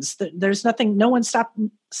hands. There's nothing, no one's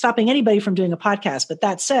stopping anybody from doing a podcast. But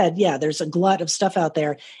that said, there's a glut of stuff out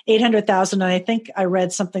there, 800,000. And I think I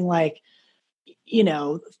read something like,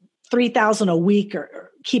 3,000 a week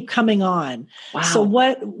or keep coming on. Wow. So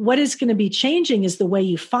what is going to be changing is the way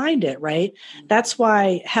you find it, right? That's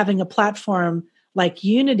why having a platform like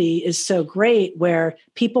Unity is so great, where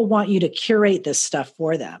people want you to curate this stuff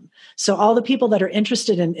for them. So all the people that are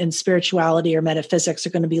interested in spirituality or metaphysics are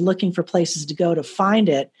going to be looking for places to go to find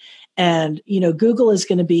it. And, Google is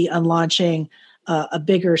going to be launching a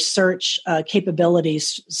bigger search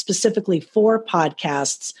capabilities specifically for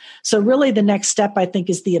podcasts. So really the next step, I think,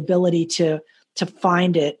 is the ability to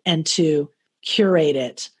find it and to curate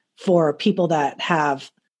it for people that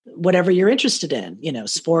have whatever you're interested in,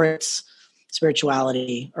 sports,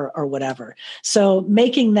 spirituality, or whatever. So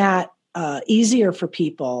making that easier for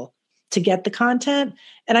people to get the content.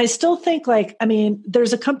 And I still think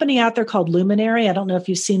there's a company out there called Luminary. I don't know if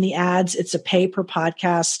you've seen the ads. It's a pay per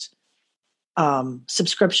podcast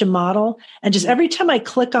subscription model. And just every time I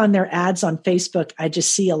click on their ads on Facebook, I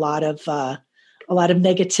just see a lot of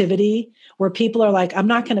negativity where people are like, I'm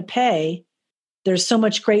not going to pay. There's so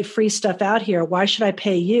much great free stuff out here. Why should I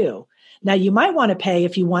pay you? Now, you might want to pay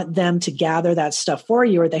if you want them to gather that stuff for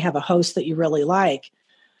you, or they have a host that you really like.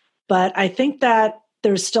 But I think that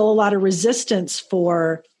there's still a lot of resistance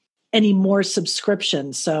for any more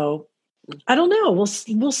subscriptions. So I don't know.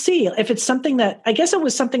 We'll see. If it's something that, I guess it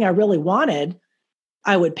was something I really wanted,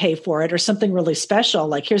 I would pay for it, or something really special.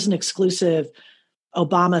 Like here's an exclusive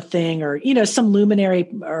Obama thing, or, some luminary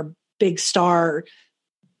or big star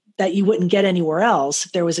that you wouldn't get anywhere else.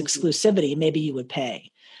 If there was exclusivity, maybe you would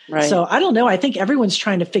pay. Right. So I don't know. I think everyone's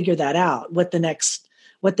trying to figure that out, what the next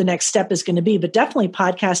what the next step is going to be. But definitely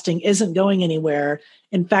podcasting isn't going anywhere.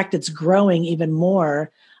 In fact, it's growing even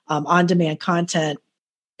more. On-demand content,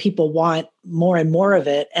 people want more and more of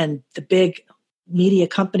it. And the big media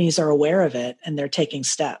companies are aware of it, and they're taking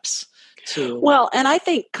steps to. Well, and I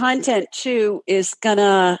think content too is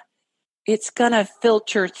it's gonna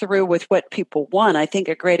filter through with what people want. I think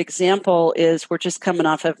a great example is we're just coming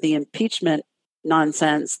off of the impeachment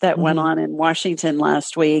nonsense that went on in Washington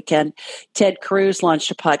last week, and Ted Cruz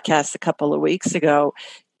launched a podcast a couple of weeks ago,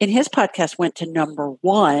 and his podcast went to number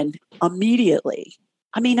one immediately.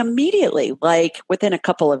 I mean, immediately, like within a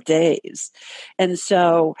couple of days. And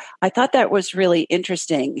so I thought that was really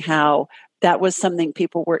interesting how that was something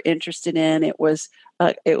people were interested in. It was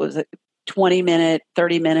a 20-minute,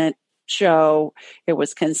 30-minute show. It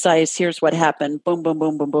was concise. Here's what happened. Boom, boom,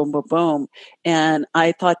 boom, boom, boom, boom, boom. And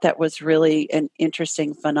I thought that was really an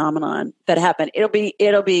interesting phenomenon that happened.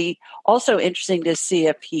 It'll be also interesting to see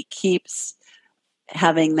if he keeps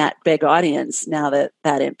having that big audience now that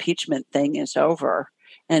that impeachment thing is over,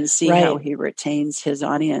 and see how he retains his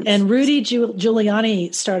audience. And Rudy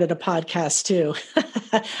Giuliani started a podcast too.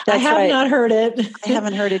 I have not heard it. I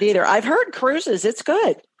haven't heard it either. I've heard Cruz's. It's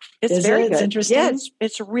good. It's very good. It's interesting. Yeah,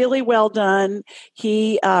 it's really well done.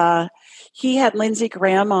 He had Lindsey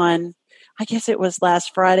Graham on, I guess it was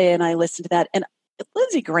last Friday, and I listened to that. And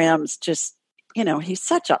Lindsey Graham's just, he's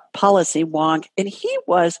such a policy wonk, and he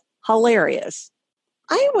was hilarious.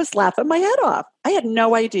 I was laughing my head off. I had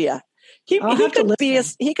no idea. He could be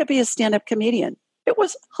a stand-up comedian. It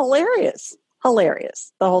was hilarious,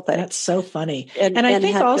 the whole thing. That's so funny. And I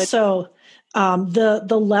think also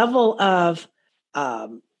the level of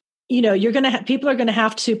people are going to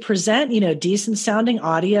have to present decent sounding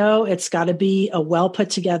audio. It's got to be a well put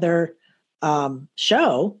together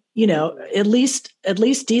show. At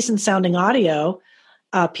least decent sounding audio.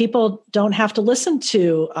 People don't have to listen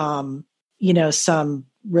to some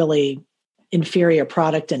really inferior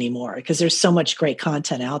product anymore, because there's so much great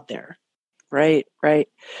content out there. Right. All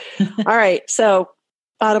right. So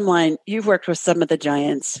bottom line, you've worked with some of the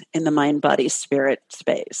giants in the mind, body, spirit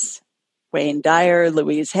space. Wayne Dyer,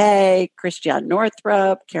 Louise Hay, Christiane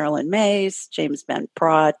Northrup, Carolyn Mays, James Van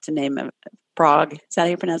Praagh, to name a Prague. Is that how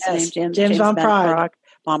you pronounce the name, James Van Praagh.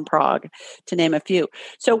 Von Praagh, to name a few.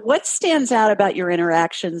 So what stands out about your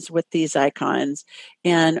interactions with these icons?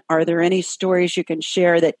 And are there any stories you can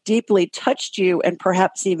share that deeply touched you and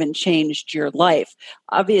perhaps even changed your life?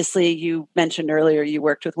 Obviously, you mentioned earlier you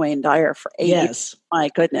worked with Wayne Dyer for 8 years.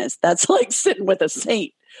 My goodness, that's like sitting with a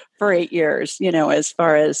saint for 8 years, as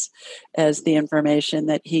far as the information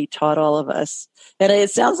that he taught all of us. And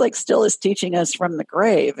it sounds like still is teaching us from the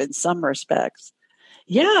grave in some respects.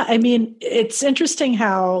 Yeah, I mean, it's interesting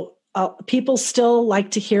how people still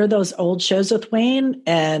like to hear those old shows with Wayne.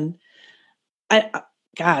 And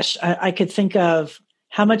I could think of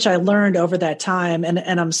how much I learned over that time.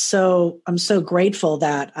 And I'm so grateful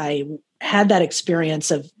that I had that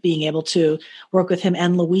experience of being able to work with him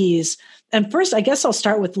and Louise. And first, I guess I'll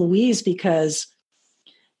start with Louise, because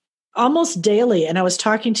almost daily, and I was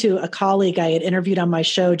talking to a colleague I had interviewed on my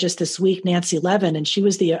show just this week, Nancy Levin, and she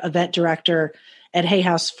was the event director at Hay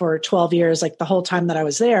House for 12 years, like the whole time that I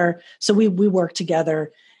was there. So we worked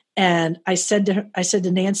together. And I said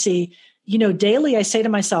to Nancy, daily I say to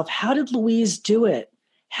myself, how did Louise do it?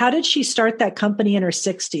 How did she start that company in her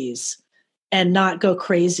 60s and not go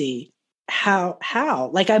crazy? How?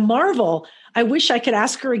 Like, I marvel. I wish I could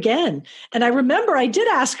ask her again. And I remember I did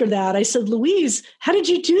ask her that. I said, Louise, how did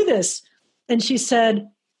you do this? And she said,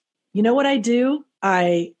 you know what I do?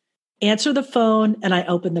 I answer the phone and I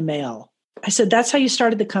open the mail. I said, that's how you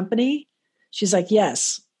started the company? She's like,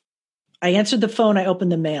 yes. I answered the phone, I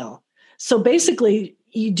opened the mail. So basically,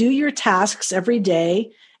 you do your tasks every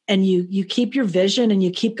day, and you keep your vision, and you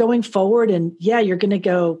keep going forward. And yeah, you're going to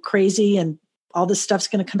go crazy, and all this stuff's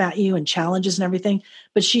going to come at you, and challenges and everything.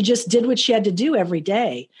 But she just did what she had to do every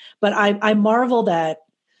day. But I marvel that,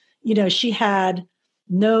 she had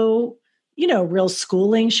no, real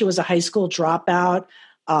schooling. She was a high school dropout,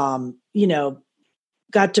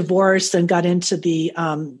 got divorced and got into the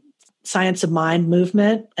science of mind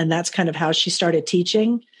movement. And that's kind of how she started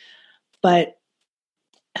teaching. But,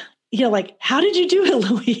 how did you do it,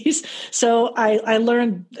 Louise? So I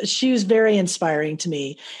learned she was very inspiring to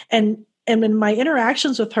me. And in my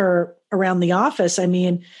interactions with her around the office, I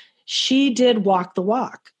mean, she did walk the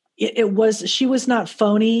walk. She was not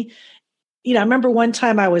phony. I remember one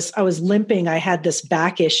time I was limping. I had this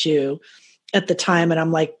back issue at the time, and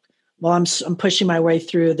I'm like, well, I'm pushing my way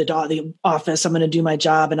through the office. I'm going to do my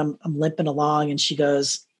job, and I'm limping along. And she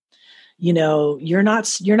goes, you're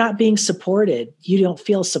not being supported. You don't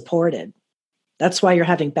feel supported. That's why you're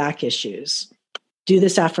having back issues. Do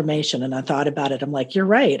this affirmation. And I thought about it. I'm like, you're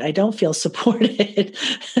right. I don't feel supported.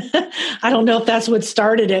 I don't know if that's what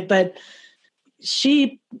started it, but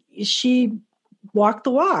she walked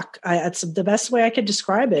the walk. That's the best way I could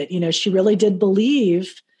describe it. She really did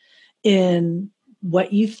believe in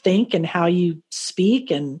what you think and how you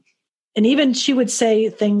speak. And even she would say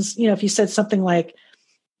things, if you said something like,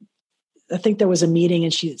 I think there was a meeting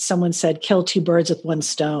and someone said, kill two birds with one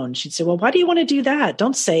stone. She'd say, well, why do you want to do that?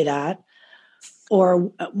 Don't say that.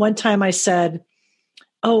 Or one time I said,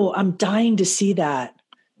 oh, I'm dying to see that.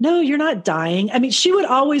 No, you're not dying. I mean, she would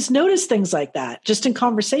always notice things like that just in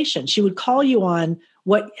conversation. She would call you on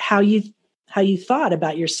how you thought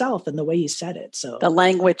about yourself and the way you said it. So the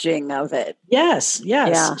languaging of it. Yes.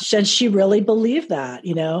 Yeah. And she really believed that,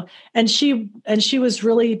 and she was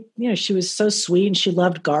really, she was so sweet, and she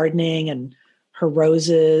loved gardening and her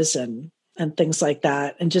roses and things like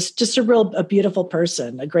that. And just a beautiful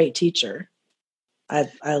person, a great teacher.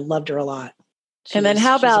 I loved her a lot.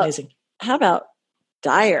 How about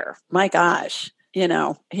Dyer? My gosh.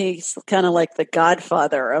 He's kind of like the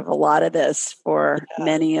godfather of a lot of this for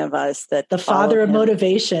many of us. That the father of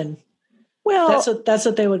motivation. Well, that's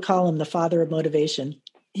what they would call him, the father of motivation.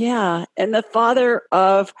 Yeah. And the father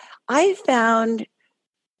of, I found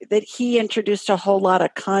that he introduced a whole lot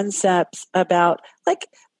of concepts about, like,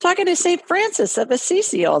 talking to St. Francis of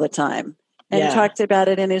Assisi all the time. And talked about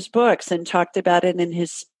it in his books and talked about it in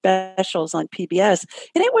his specials on PBS.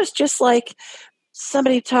 And it was just like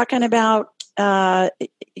somebody talking about,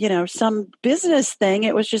 some business thing.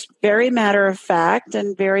 It was just very matter of fact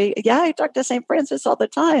and I talked to St. Francis all the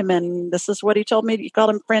time. And this is what he told me. He called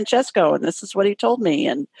him Francesco. And this is what he told me.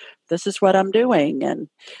 And this is what I'm doing. And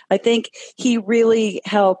I think he really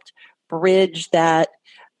helped bridge that,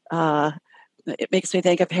 it makes me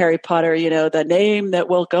think of Harry Potter, the name that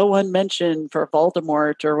will go unmentioned for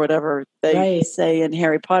Voldemort or whatever they say in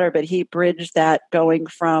Harry Potter. But he bridged that going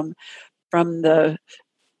from the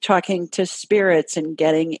talking to spirits and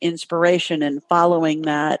getting inspiration and following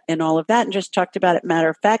that and all of that, and just talked about it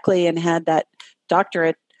matter-of-factly, and had that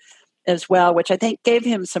doctorate as well, which I think gave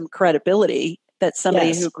him some credibility that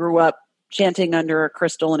somebody who grew up chanting under a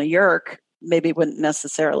crystal and a yurk maybe wouldn't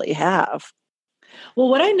necessarily have. Well,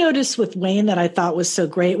 what I noticed with Wayne that I thought was so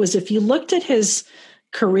great was if you looked at his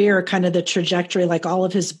career, kind of the trajectory, like all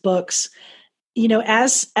of his books,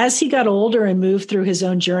 as he got older and moved through his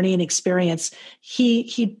own journey and experience,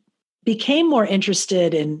 he became more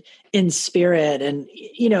interested in spirit and,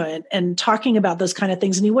 and talking about those kind of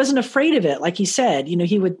things. And he wasn't afraid of it. Like he said,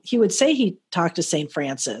 he would say he talked to St.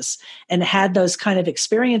 Francis and had those kind of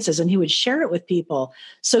experiences, and he would share it with people.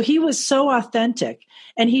 So he was so authentic,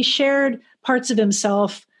 and he shared parts of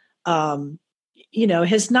himself,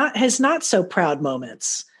 his not so proud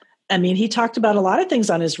moments. I mean, he talked about a lot of things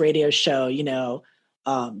on his radio show,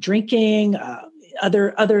 drinking,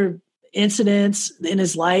 other incidents in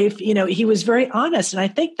his life. He was very honest. And I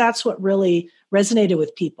think that's what really resonated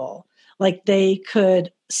with people. Like, they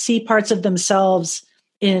could see parts of themselves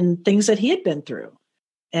in things that he had been through.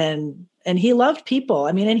 And he loved people.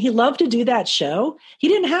 I mean, and he loved to do that show. He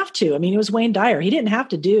didn't have to. I mean, it was Wayne Dyer. He didn't have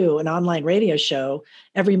to do an online radio show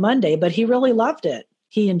every Monday, but he really loved it.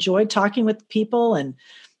 He enjoyed talking with people. And,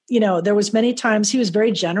 there was many times he was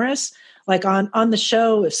very generous. Like on the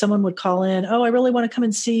show, if someone would call in, oh, I really want to come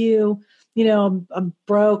and see you. I'm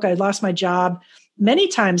broke. I lost my job. Many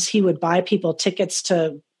times he would buy people tickets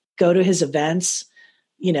to go to his events.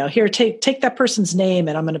 Here, take that person's name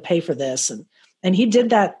and I'm going to pay for this. And he did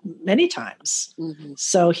that many times. Mm-hmm.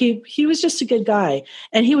 So he was just a good guy.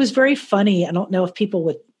 And he was very funny. I don't know if people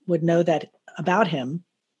would know that about him,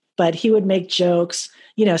 but he would make jokes,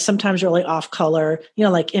 sometimes really off color,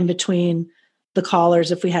 like in between the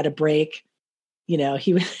callers, if we had a break,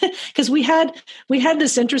 he would, because we had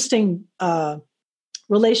this interesting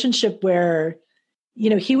relationship where,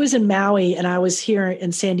 he was in Maui and I was here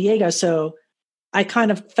in San Diego. So I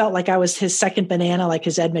kind of felt like I was his second banana, like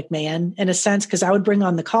his Ed McMahon in a sense, because I would bring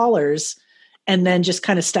on the callers and then just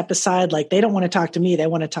kind of step aside. Like, they don't want to talk to me. They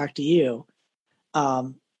want to talk to you.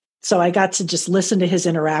 So I got to just listen to his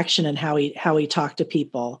interaction and how he talked to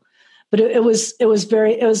people. But it was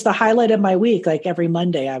the highlight of my week. Like every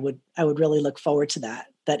Monday I would really look forward to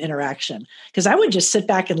that interaction, because I would just sit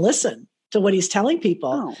back and listen to what he's telling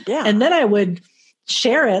people. Oh, yeah. And then I would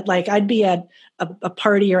share it. Like I'd be at a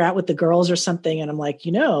party or out with the girls or something. And I'm like,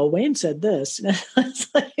 Wayne said this. It's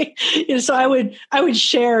like, so I would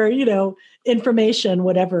share, information,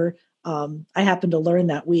 whatever I happened to learn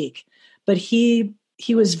that week. But he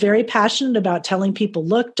was very passionate about telling people,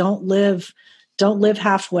 look, don't live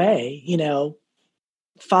halfway,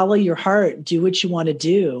 follow your heart, do what you want to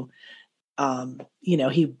do.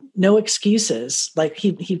 No excuses. Like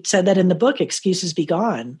he said that in the book, excuses be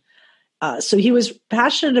gone. So he was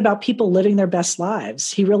passionate about people living their best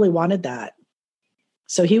lives. He really wanted that.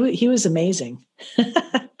 So he was amazing.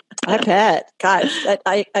 I bet. Gosh,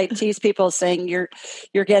 I tease people saying you're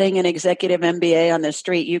getting an executive MBA on the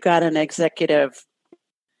street. You got an executive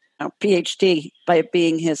PhD by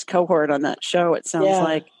being his cohort on that show. It sounds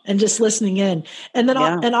like, and just listening in. And then,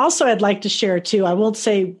 and also I'd like to share too, I won't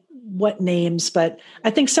say what names, but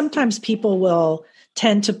I think sometimes people will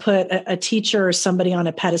tend to put a teacher or somebody on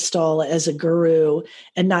a pedestal as a guru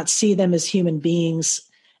and not see them as human beings.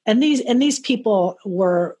 And these people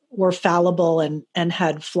were fallible and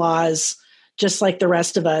had flaws just like the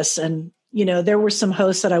rest of us. And, there were some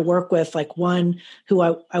hosts that I work with, like one who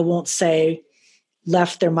I won't say,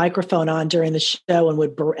 left their microphone on during the show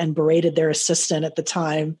and berated their assistant at the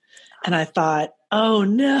time. And I thought, oh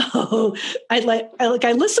no,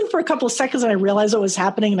 I listened for a couple of seconds and I realized what was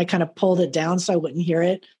happening and I kind of pulled it down so I wouldn't hear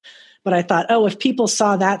it. But I thought, if people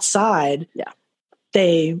saw that side,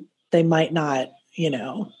 they might not,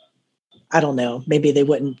 I don't know, maybe they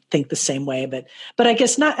wouldn't think the same way, but I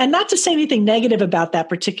guess not. And not to say anything negative about that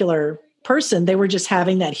particular person. They were just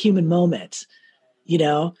having that human moment,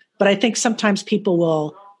 but I think sometimes people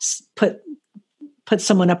will put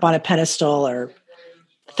someone up on a pedestal or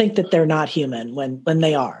think that they're not human when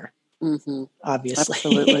they are, obviously.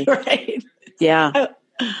 Absolutely. Right. Yeah.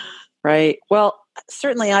 Right. Well,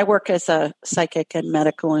 certainly I work as a psychic and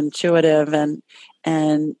medical intuitive, and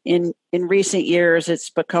in recent years,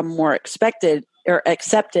 it's become more accepted.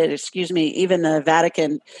 Even the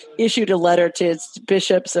Vatican issued a letter to its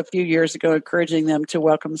bishops a few years ago encouraging them to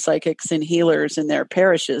welcome psychics and healers in their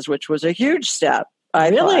parishes, which was a huge step.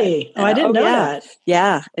 Really? I didn't know that.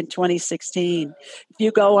 Yeah, in 2016. If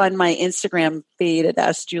you go on my Instagram feed at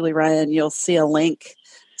Ask Julie Ryan, you'll see a link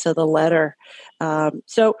to the letter.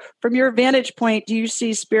 So from your vantage point, do you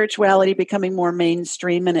see spirituality becoming more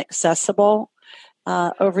mainstream and accessible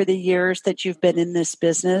over the years that you've been in this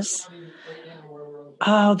business?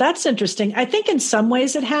 Oh, that's interesting. I think in some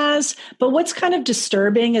ways it has, but what's kind of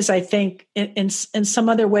disturbing is I think in some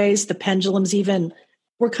other ways, the pendulums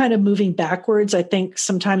we're kind of moving backwards. I think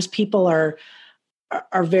sometimes people are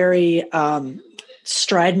very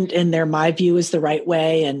strident in my view is the right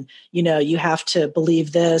way. And, you have to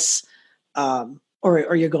believe this,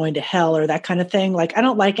 or you're going to hell or that kind of thing. Like, I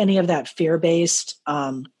don't like any of that fear-based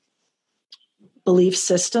belief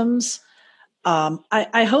systems.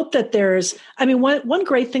 I hope that one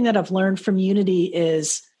great thing that I've learned from Unity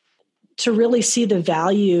is to really see the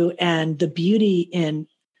value and the beauty in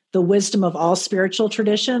the wisdom of all spiritual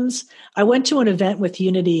traditions. I went to an event with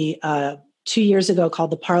Unity 2 years ago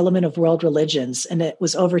called the Parliament of World Religions, and it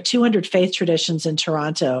was over 200 faith traditions in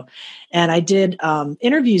Toronto. And I did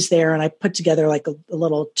interviews there, and I put together like a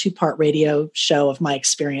little 2-part radio show of my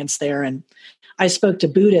experience there. And I spoke to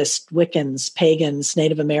Buddhists, Wiccans, pagans,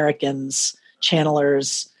 Native Americans,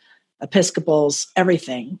 channelers, Episcopals,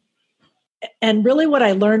 everything. And really what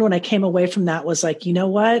I learned when I came away from that was like, you know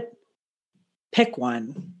what? Pick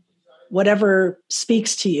one, whatever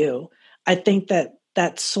speaks to you. I think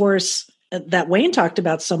that source that Wayne talked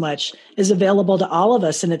about so much is available to all of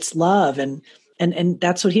us, and it's love. And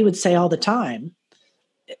that's what he would say all the time.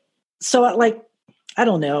 So I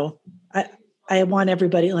don't know. I want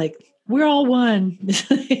everybody we're all one.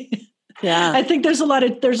 Yeah. I think there's a lot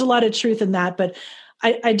of truth in that, but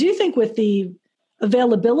I do think with the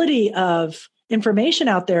availability of information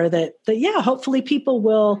out there that hopefully people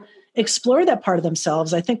will explore that part of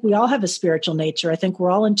themselves. I think we all have a spiritual nature. I think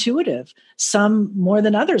we're all intuitive, some more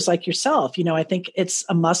than others, like yourself. I think it's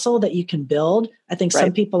a muscle that you can build. I think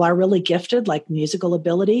some people are really gifted, like musical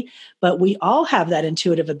ability, but we all have that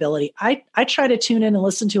intuitive ability. I try to tune in and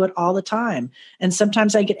listen to it all the time. And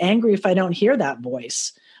sometimes I get angry if I don't hear that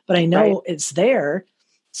voice, but I know it's there.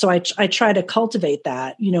 So I try to cultivate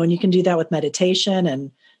that, and you can do that with meditation.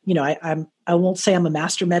 And, I won't say I'm a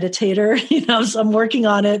master meditator, so I'm working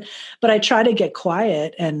on it, but I try to get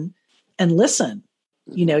quiet and listen,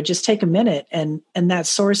 just take a minute, and that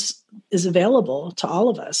source is available to all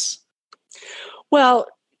of us. Well,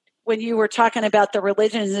 when you were talking about the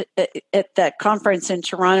religions at that conference in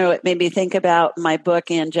Toronto, it made me think about my book,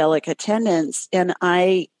 Angelic Attendants. And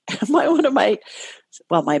my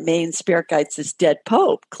main spirit guides is dead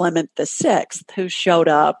Pope Clement VI, who showed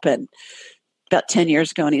up and about 10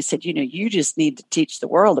 years ago, and he said, you just need to teach the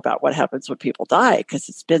world about what happens when people die, because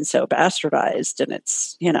it's been so bastardized, and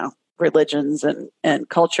it's, religions and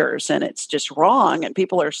cultures, and it's just wrong, and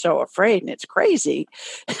people are so afraid, and it's crazy.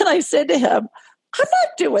 And I said to him, I'm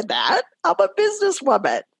not doing that. I'm a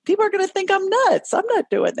businesswoman. People are going to think I'm nuts. I'm not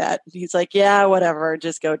doing that. And he's like, yeah, whatever,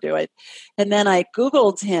 just go do it. And then I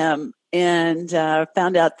Googled him and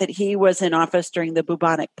found out that he was in office during the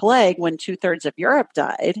bubonic plague when 2/3 of Europe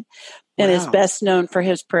died, and is best known for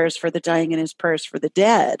his prayers for the dying and his prayers for the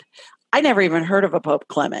dead. I never even heard of a Pope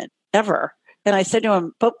Clement, ever. And I said to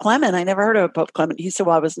him, Pope Clement? I never heard of a Pope Clement. He said,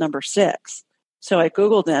 well, I was number 6. So I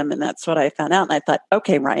Googled him, and that's what I found out. And I thought,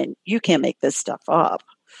 okay, Ryan, you can't make this stuff up.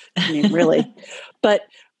 I mean, really. But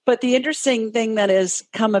the interesting thing that has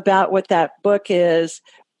come about with that book is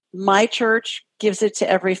my church gives it to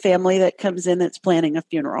every family that comes in that's planning a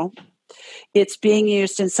funeral. It's being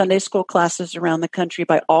used in Sunday school classes around the country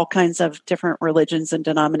by all kinds of different religions and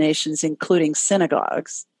denominations, including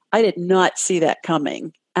synagogues. I did not see that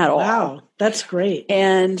coming at all. Wow, that's great.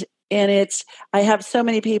 And I have so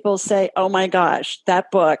many people say, oh my gosh, that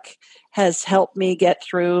book has helped me get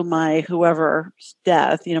through my whoever's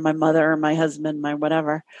death, my mother, my husband, my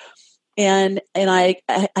whatever. And I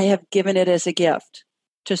have given it as a gift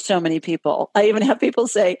to so many people. I even have people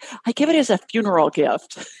say, I give it as a funeral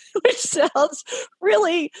gift, which sounds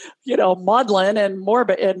really, maudlin and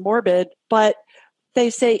morbid, but they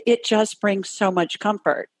say it just brings so much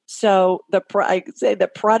comfort. So I say the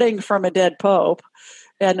prodding from a dead pope,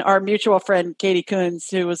 and our mutual friend, Katie Coons,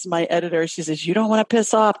 who was my editor, she says, you don't want to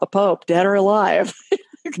piss off the Pope, dead or alive.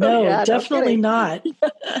 No, yeah, definitely not.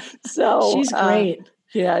 So she's great.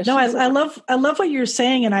 Yeah. No, I love what you're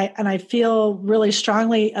saying. And I feel really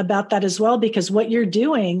strongly about that as well, because what you're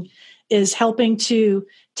doing is helping to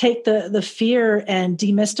take the fear and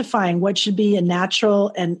demystifying what should be a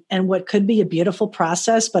natural and what could be a beautiful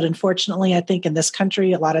process. But unfortunately, I think in this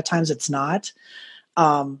country, a lot of times it's not.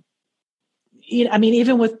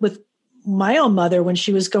 Even with my own mother, when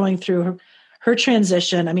she was going through her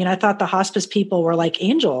transition, I thought the hospice people were like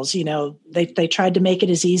angels. They tried to make it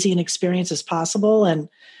as easy an experience as possible. And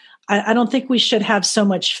I don't think we should have so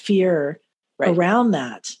much fear around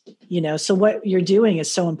that, so what you're doing is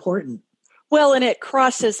so important. Well, and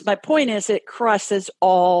my point is it crosses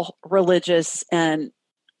all religious and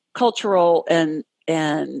cultural and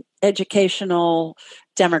educational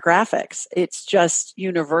demographics. It's just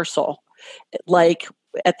universal. Like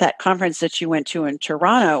at that conference that you went to in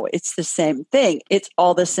Toronto, it's the same thing. It's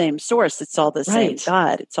all the same source. It's all the same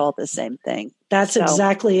God. It's all the same thing. That's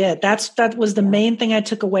exactly it. That was the main thing I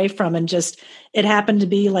took away from, and just it happened to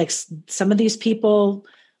be like some of these people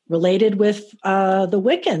related with the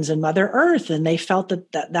Wiccans and Mother Earth, and they felt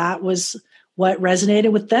that was what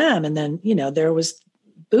resonated with them. And then there was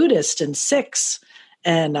Buddhist and Sikhs,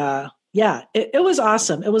 and it was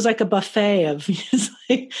awesome. It was like a buffet of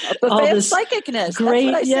a buffet of psychicness.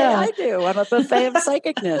 Great, that's what I do. I'm a buffet of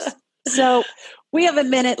psychicness. So we have a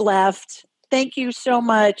minute left. Thank you so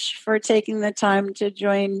much for taking the time to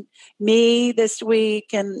join me this week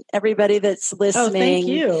and everybody that's listening. Oh, thank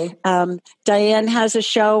you. Diane has a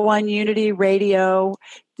show on Unity Radio.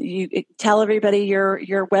 You tell everybody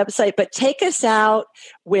your website, but take us out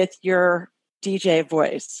with your DJ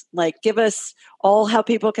voice. Like, give us all how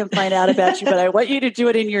people can find out about you, but I want you to do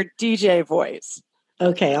it in your DJ voice.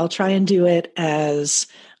 Okay, I'll try and do it as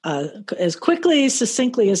quickly,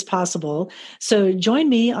 succinctly as possible. So join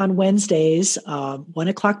me on Wednesdays,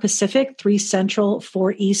 1:00 Pacific, 3 Central,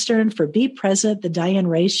 4 Eastern for Be Present, the Diane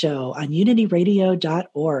Ray Show on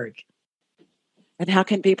unityradio.org. And how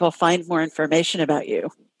can people find more information about you?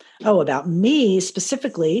 Oh, about me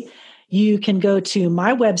specifically, you can go to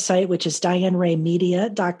my website, which is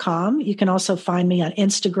DianeRayMedia.com. You can also find me on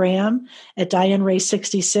Instagram at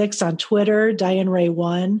DianeRay66, on Twitter,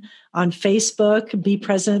 DianeRay1, on Facebook, Be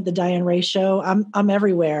Present, the Diane Ray Show. I'm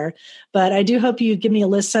everywhere, but I do hope you give me a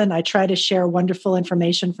listen. I try to share wonderful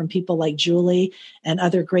information from people like Julie and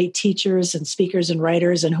other great teachers and speakers and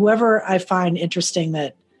writers and whoever I find interesting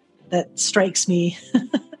that strikes me,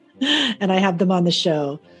 and I have them on the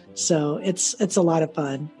show. So it's a lot of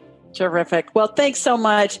fun. Terrific. Well, thanks so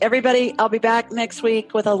much, everybody. I'll be back next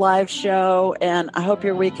week with a live show, and I hope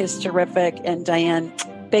your week is terrific. And Diane,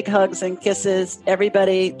 big hugs and kisses.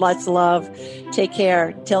 Everybody, lots of love. Take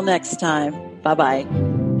care. Till next time. Bye-bye.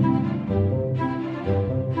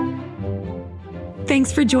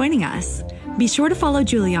 Thanks for joining us. Be sure to follow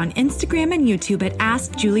Julie on Instagram and YouTube at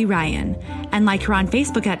Ask Julie Ryan, and like her on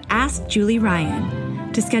Facebook at Ask Julie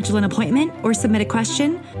Ryan. To schedule an appointment or submit a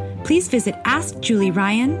question, please visit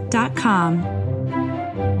AskJulieRyan.com.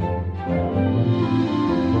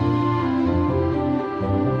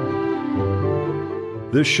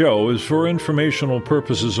 This show is for informational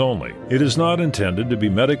purposes only. It is not intended to be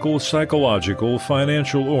medical, psychological,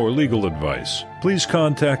 financial, or legal advice. Please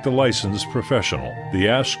contact a licensed professional. The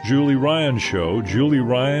Ask Julie Ryan Show, Julie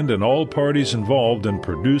Ryan and all parties involved in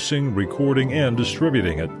producing, recording, and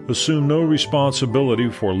distributing it assume no responsibility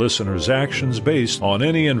for listeners' actions based on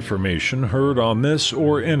any information heard on this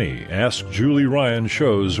or any Ask Julie Ryan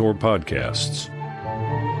shows or podcasts.